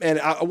 and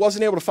I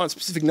wasn't able to find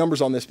specific numbers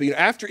on this, but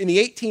in the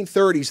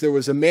 1830s, there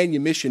was a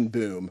manumission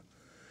boom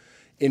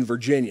in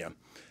Virginia.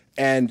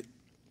 And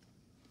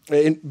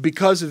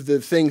because of the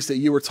things that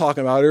you were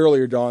talking about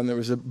earlier, Don, there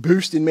was a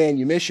boost in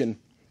manumission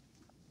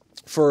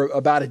for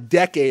about a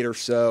decade or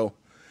so.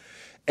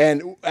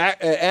 And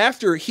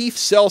after Heath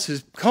sells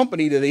his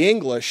company to the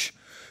English,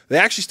 they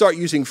actually start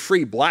using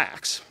free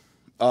blacks.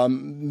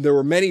 There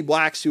were many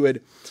blacks who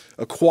had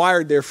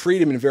acquired their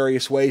freedom in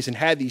various ways and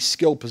had these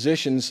skilled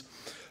positions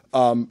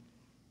that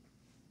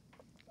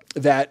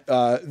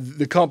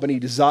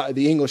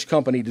the English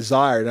company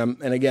desired.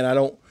 And again,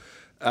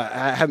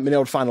 I haven't been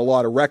able to find a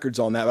lot of records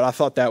on that, but I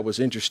thought that was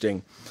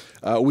interesting.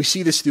 We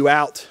see this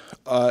throughout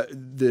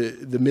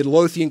the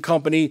Midlothian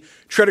Company.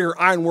 Tredegar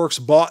Ironworks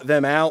bought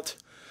them out,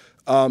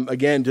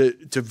 again,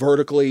 to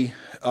vertically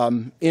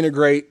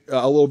integrate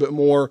a little bit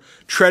more.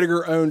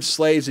 Tredegar owned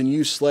slaves and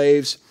used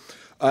slaves.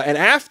 And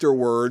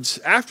afterwards,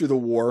 after the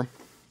war,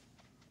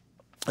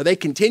 they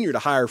continued to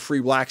hire free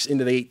blacks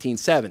into the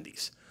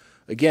 1870s.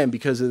 Again,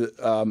 because of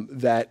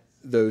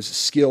those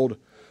skilled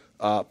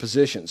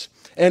positions.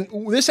 And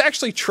this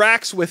actually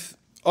tracks with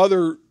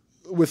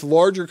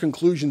larger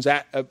conclusions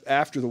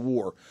after the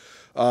war.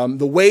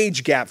 The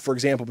wage gap, for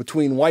example,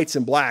 between whites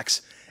and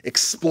blacks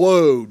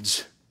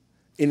explodes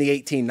in the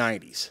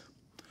 1890s.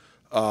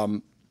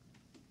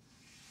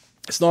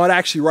 It's not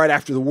actually right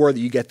after the war that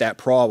you get that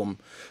problem.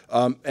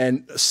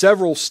 And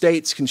several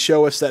states can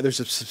show us that there's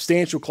a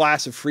substantial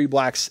class of free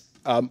blacks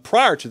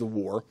prior to the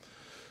war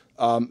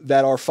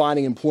that are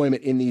finding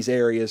employment in these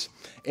areas,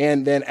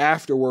 and then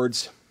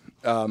afterwards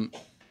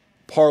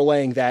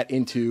parlaying that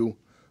into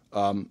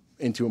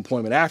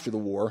employment after the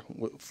war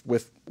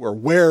with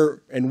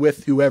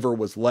whoever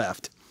was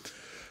left.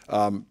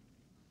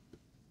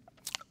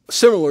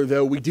 Similar,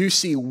 though, we do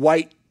see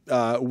white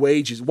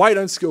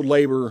unskilled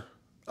labor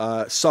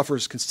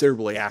suffers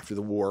considerably after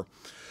the war,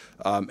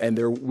 and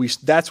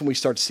that's when we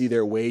start to see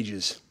their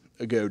wages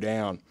go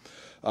down.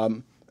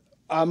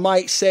 I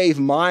might save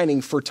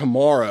mining for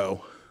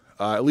tomorrow,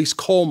 at least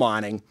coal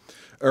mining,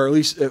 or at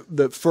least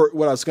for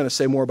what I was going to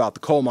say more about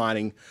the coal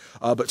mining.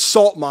 But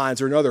salt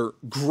mines are another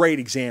great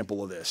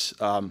example of this.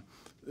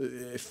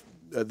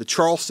 The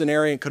Charleston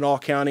area in Kanawha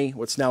County,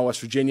 what's now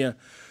West Virginia,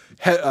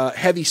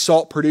 heavy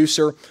salt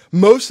producer.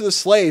 Most of the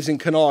slaves in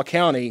Kanawha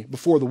County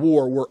before the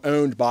war were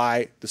owned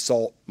by the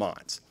salt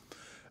mines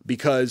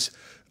because,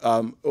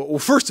 well,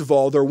 first of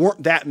all, there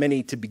weren't that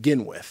many to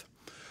begin with.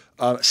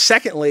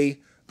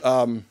 Secondly,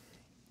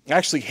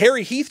 actually,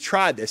 Harry Heath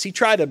tried this. He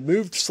tried to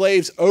move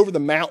slaves over the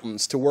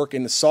mountains to work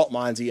in the salt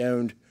mines he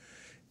owned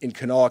in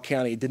Kanawha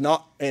County. It did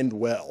not end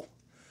well.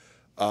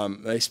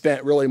 They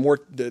spent really more,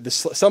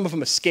 some of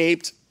them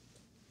escaped,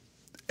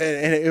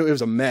 and it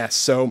was a mess.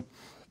 So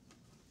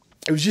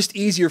it was just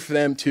easier for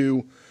them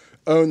to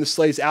own the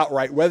slaves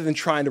outright rather than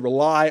trying to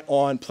rely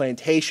on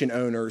plantation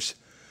owners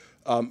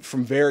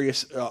from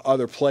various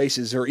other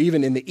places, or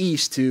even in the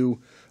East, to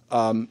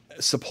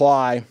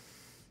supply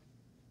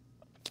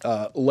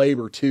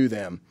labor to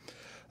them.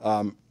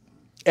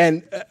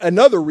 And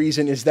another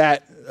reason is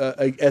that,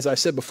 as I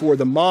said before,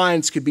 the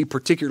mines could be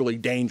particularly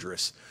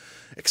dangerous.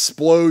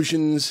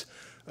 Explosions,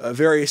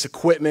 various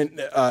equipment,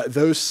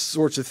 those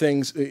sorts of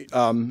things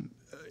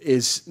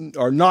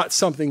are not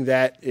something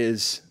that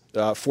is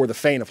for the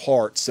faint of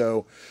heart.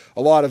 So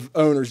a lot of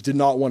owners did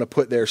not want to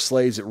put their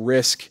slaves at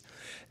risk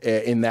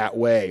in that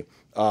way.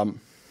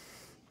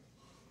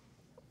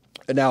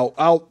 Now,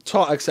 I'll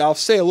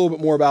say a little bit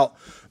more about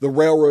the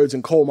railroads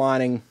and coal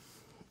mining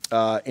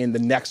in the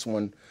next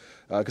one,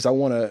 because I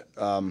want to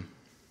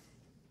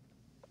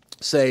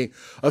say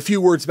a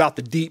few words about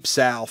the Deep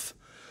South,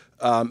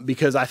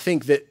 because I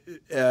think that,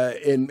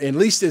 at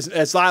least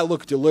as I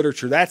look at the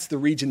literature, that's the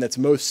region that's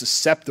most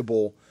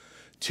susceptible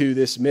to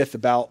this myth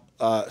about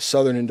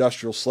Southern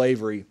industrial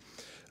slavery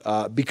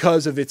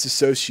because of its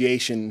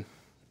association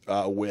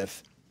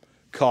with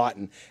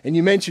cotton. And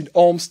you mentioned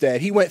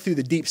Olmsted. He went through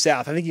the Deep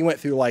South. I think he went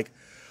through like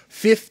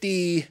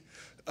 50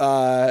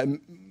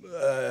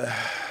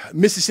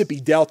 Mississippi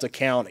Delta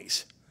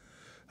counties.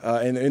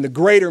 in the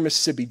greater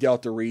Mississippi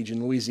Delta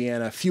region,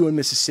 Louisiana, a few in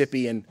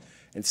Mississippi, and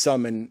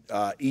some in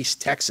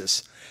East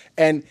Texas.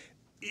 And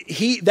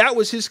that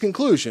was his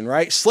conclusion,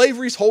 right?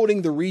 Slavery's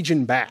holding the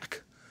region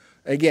back.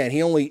 Again,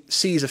 he only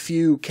sees a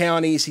few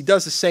counties. He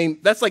does the same.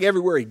 That's like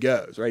everywhere he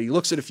goes, right? He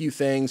looks at a few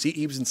things.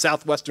 He was in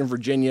southwestern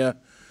Virginia,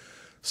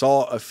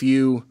 saw a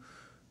few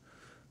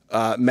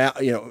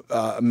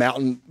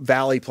mountain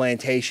valley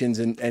plantations,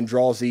 and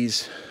draws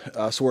these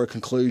sort of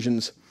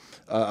conclusions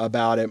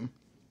about it.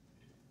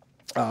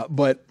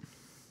 But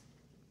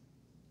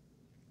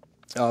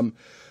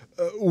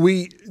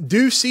we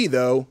do see,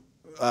 though,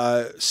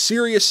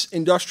 serious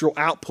industrial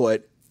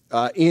output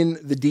in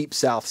the Deep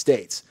South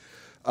states.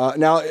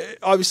 Now, it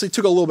obviously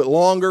took a little bit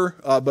longer,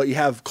 but you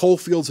have coal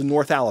fields in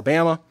North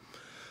Alabama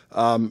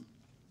that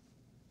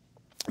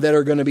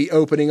are going to be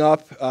opening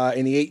up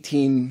in the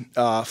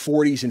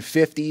 1840s and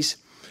 50s.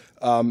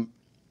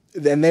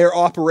 Then they're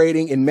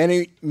operating in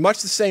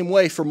much the same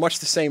way for much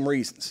the same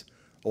reasons.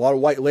 A lot of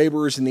white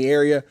laborers in the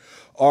area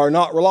are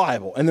not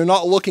reliable, and they're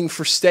not looking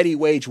for steady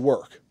wage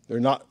work. They're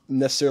not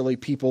necessarily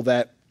people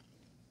that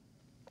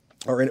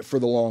are in it for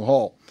the long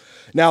haul.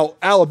 Now,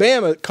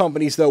 Alabama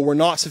companies, though, were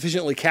not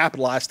sufficiently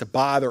capitalized to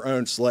buy their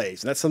own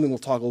slaves. And that's something we'll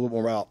talk a little bit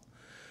more about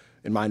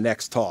in my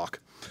next talk.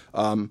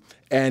 And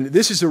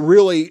this is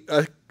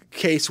a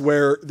case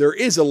where there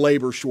is a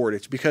labor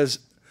shortage because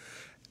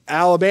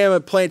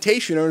Alabama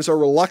plantation owners are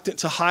reluctant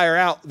to hire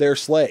out their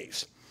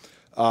slaves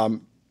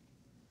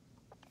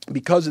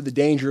because of the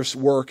dangerous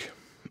work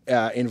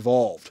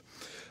involved.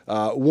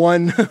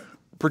 One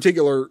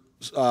particular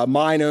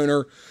mine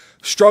owner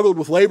struggled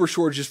with labor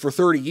shortages for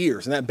 30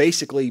 years, and that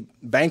basically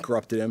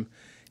bankrupted him.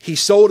 He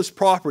sold his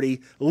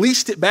property,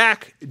 leased it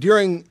back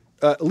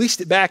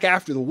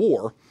after the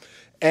war,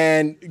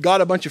 and got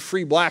a bunch of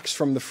free blacks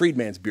from the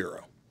Freedmen's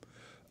Bureau,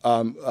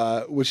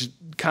 which is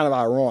kind of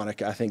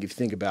ironic, I think, if you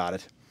think about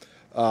it.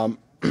 And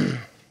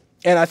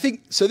I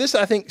think so. This,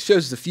 I think,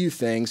 shows a few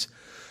things.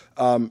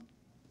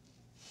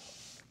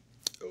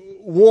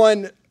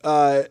 One.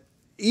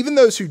 Even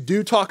those who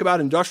do talk about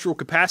industrial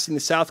capacity in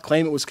the South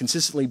claim it was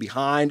consistently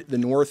behind the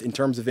North in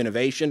terms of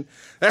innovation.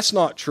 That's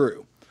not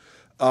true.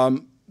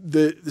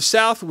 The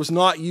South was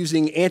not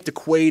using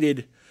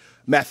antiquated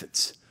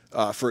methods.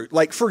 For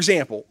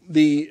example,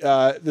 the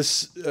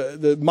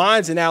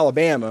mines in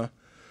Alabama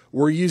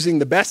were using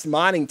the best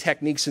mining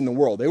techniques in the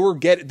world. They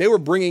were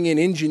bringing in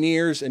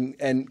engineers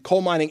and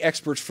coal mining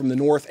experts from the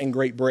North and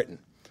Great Britain.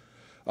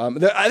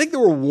 I think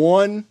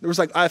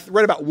I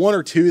read about one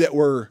or two that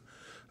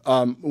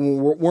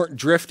weren't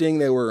drifting.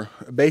 They were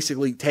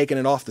basically taking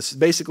it off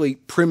basically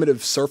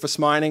primitive surface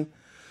mining.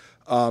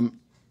 But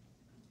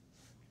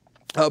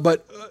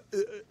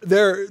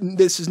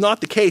this is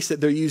not the case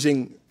that they're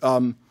using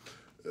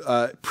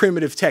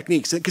primitive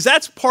techniques, because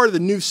that's part of the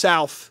New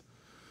South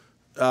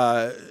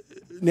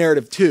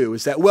narrative too,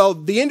 is that, well,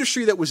 the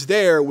industry that was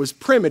there was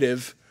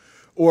primitive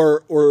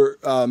or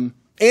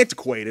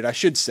antiquated, I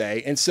should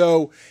say. And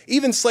so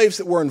even slaves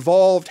that were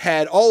involved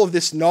had all of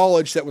this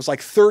knowledge that was like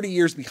 30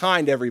 years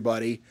behind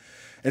everybody.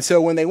 And so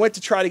when they went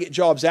to try to get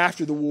jobs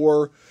after the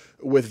war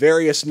with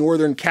various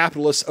northern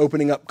capitalists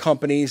opening up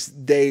companies,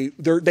 they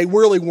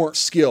really weren't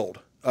skilled,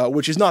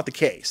 which is not the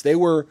case. They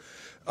were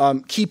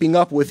keeping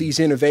up with these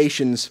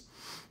innovations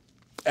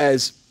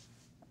as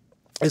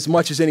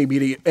much as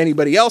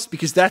anybody else,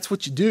 because that's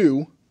what you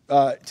do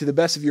to the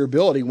best of your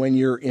ability when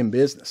you're in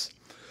business.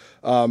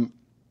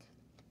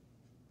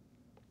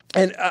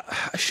 And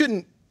I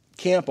shouldn't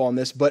camp on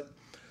this, but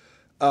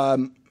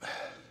I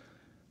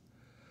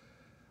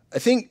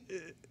think,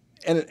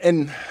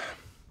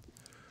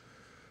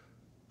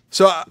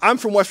 so I'm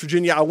from West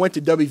Virginia. I went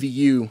to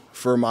WVU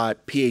for my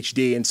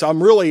PhD, and so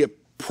I'm really a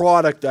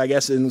product, I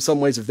guess, in some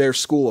ways of their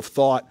school of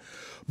thought.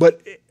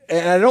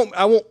 And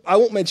I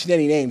won't mention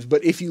any names,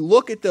 but if you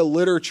look at the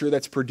literature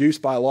that's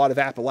produced by a lot of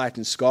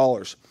Appalachian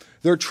scholars,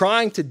 they're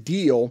trying to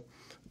deal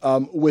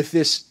with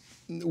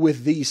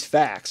these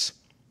facts.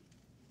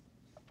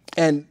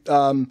 And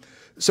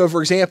so,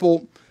 for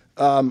example,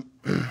 some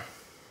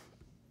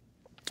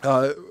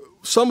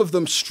of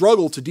them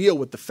struggle to deal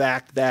with the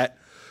fact that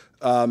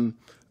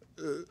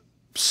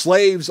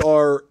slaves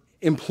are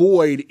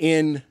employed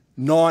in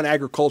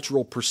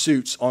non-agricultural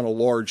pursuits on a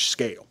large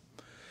scale.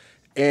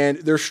 And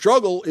their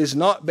struggle is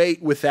not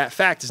with that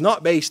fact. It's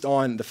not based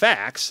on the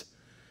facts.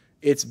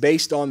 It's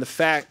based on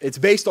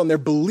their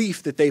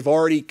belief that they've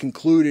already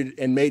concluded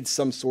and made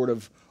some sort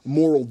of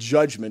moral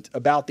judgment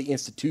about the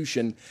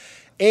institution,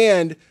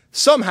 and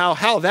somehow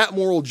how that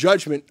moral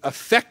judgment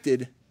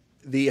affected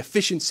the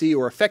efficiency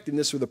or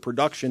effectiveness or the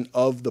production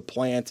of the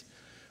plant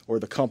or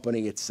the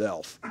company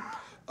itself.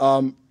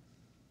 And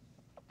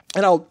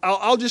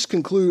I'll just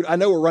conclude. I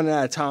know we're running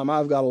out of time.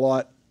 I've got a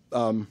lot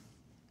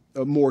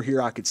more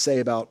here I could say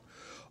about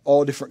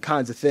all different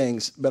kinds of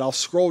things, but I'll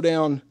scroll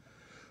down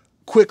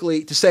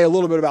quickly to say a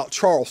little bit about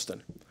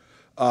Charleston.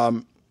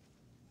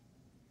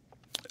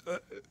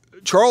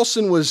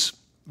 Charleston was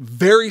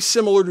very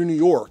similar to New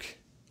York,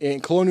 in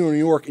colonial New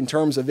York, in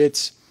terms of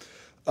its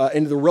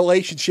into the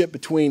relationship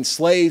between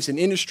slaves and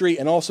industry,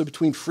 and also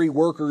between free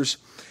workers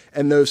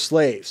and those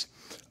slaves.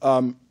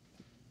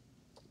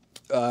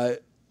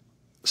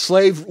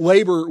 Slave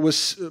labor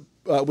was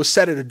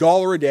set at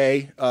 $1 a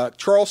day.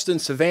 Charleston,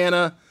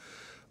 Savannah,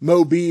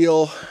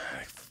 Mobile,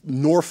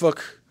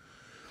 Norfolk,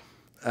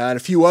 and a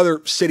few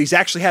other cities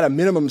actually had a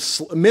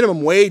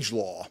minimum wage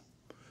law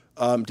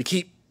to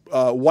keep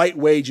white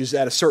wages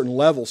at a certain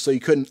level, so you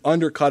couldn't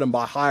undercut them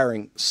by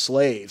hiring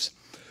slaves.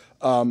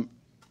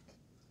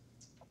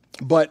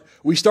 But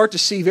we start to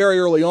see very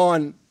early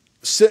on,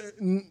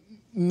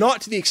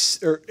 not to the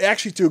or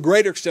actually to a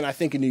greater extent, I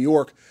think, in New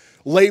York,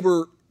 white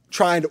labor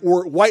trying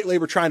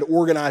to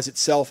organize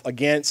itself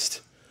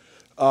against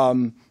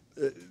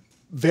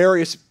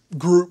various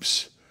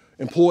groups,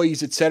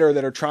 employees, etc.,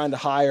 that are trying to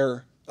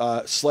hire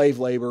slave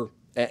labor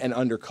and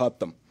undercut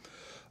them.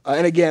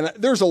 And again,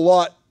 there's a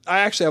lot. I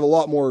actually have a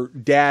lot more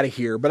data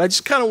here, but I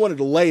just kind of wanted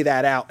to lay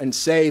that out and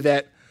say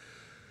that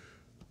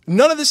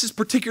none of this is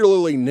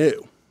particularly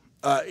new.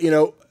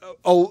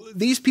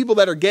 These people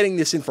that are getting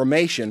this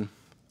information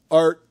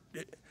are,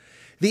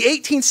 the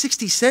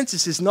 1860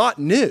 census is not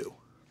new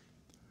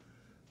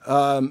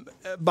by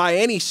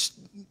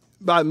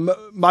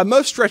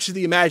most stretch of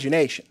the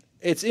imagination.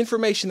 It's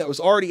information that was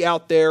already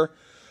out there.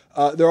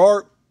 There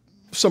are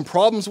some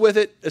problems with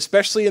it,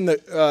 especially in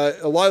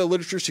a lot of the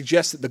literature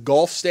suggests that the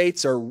Gulf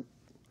states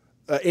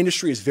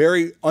industry is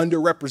very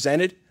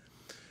underrepresented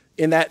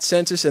in that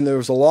census, and there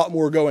was a lot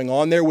more going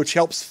on there, which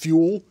helps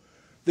fuel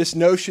this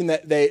notion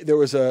that there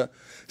was a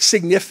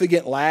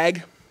significant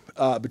lag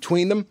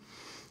between them.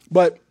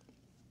 But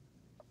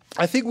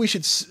I think we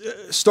should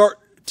start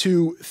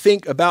to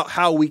think about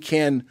how we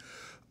can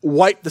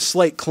wipe the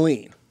slate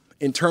clean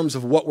in terms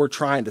of what we're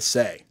trying to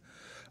say.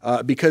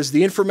 Because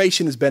the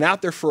information has been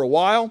out there for a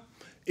while.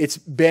 It's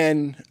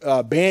been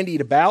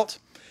bandied about.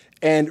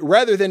 And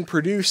rather than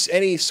produce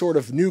any sort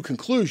of new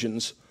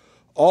conclusions,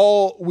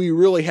 all we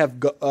really have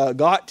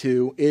got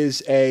to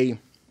is a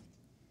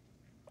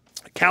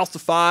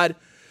calcified,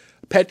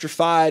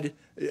 petrified,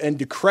 and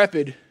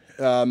decrepit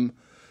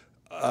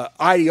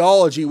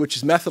ideology which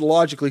is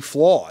methodologically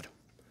flawed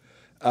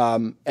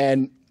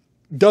and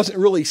doesn't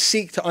really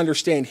seek to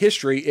understand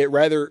history. It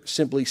rather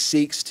simply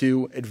seeks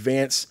to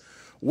advance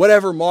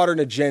whatever modern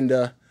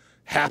agenda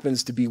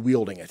happens to be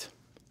wielding it.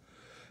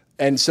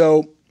 And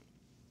so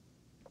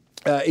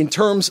in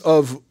terms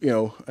of,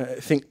 I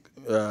think,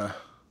 I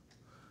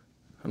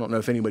don't know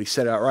if anybody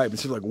said it outright, but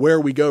it's sort of like where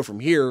we go from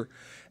here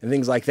and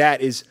things like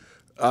that is,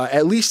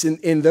 at least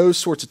in those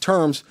sorts of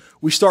terms,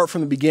 we start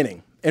from the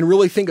beginning and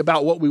really think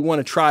about what we want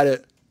to try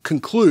to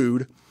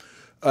conclude.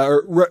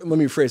 Let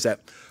me rephrase that.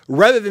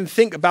 Rather than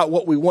think about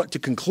what we want to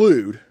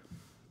conclude,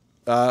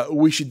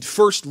 we should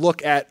first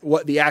look at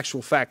what the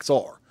actual facts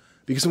are.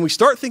 Because when we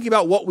start thinking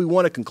about what we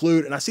want to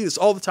conclude, and I see this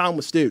all the time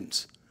with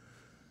students,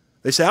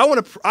 they say, I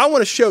want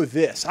to show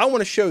this, I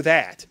want to show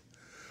that.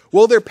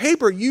 Well, their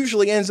paper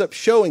usually ends up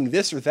showing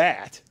this or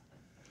that,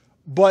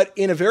 but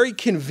in a very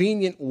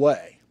convenient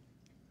way.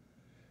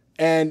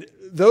 And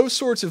those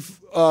sorts of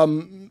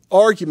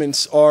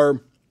arguments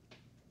that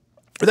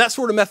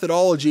sort of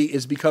methodology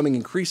is becoming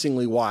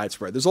increasingly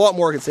widespread. There's a lot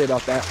more I can say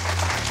about that.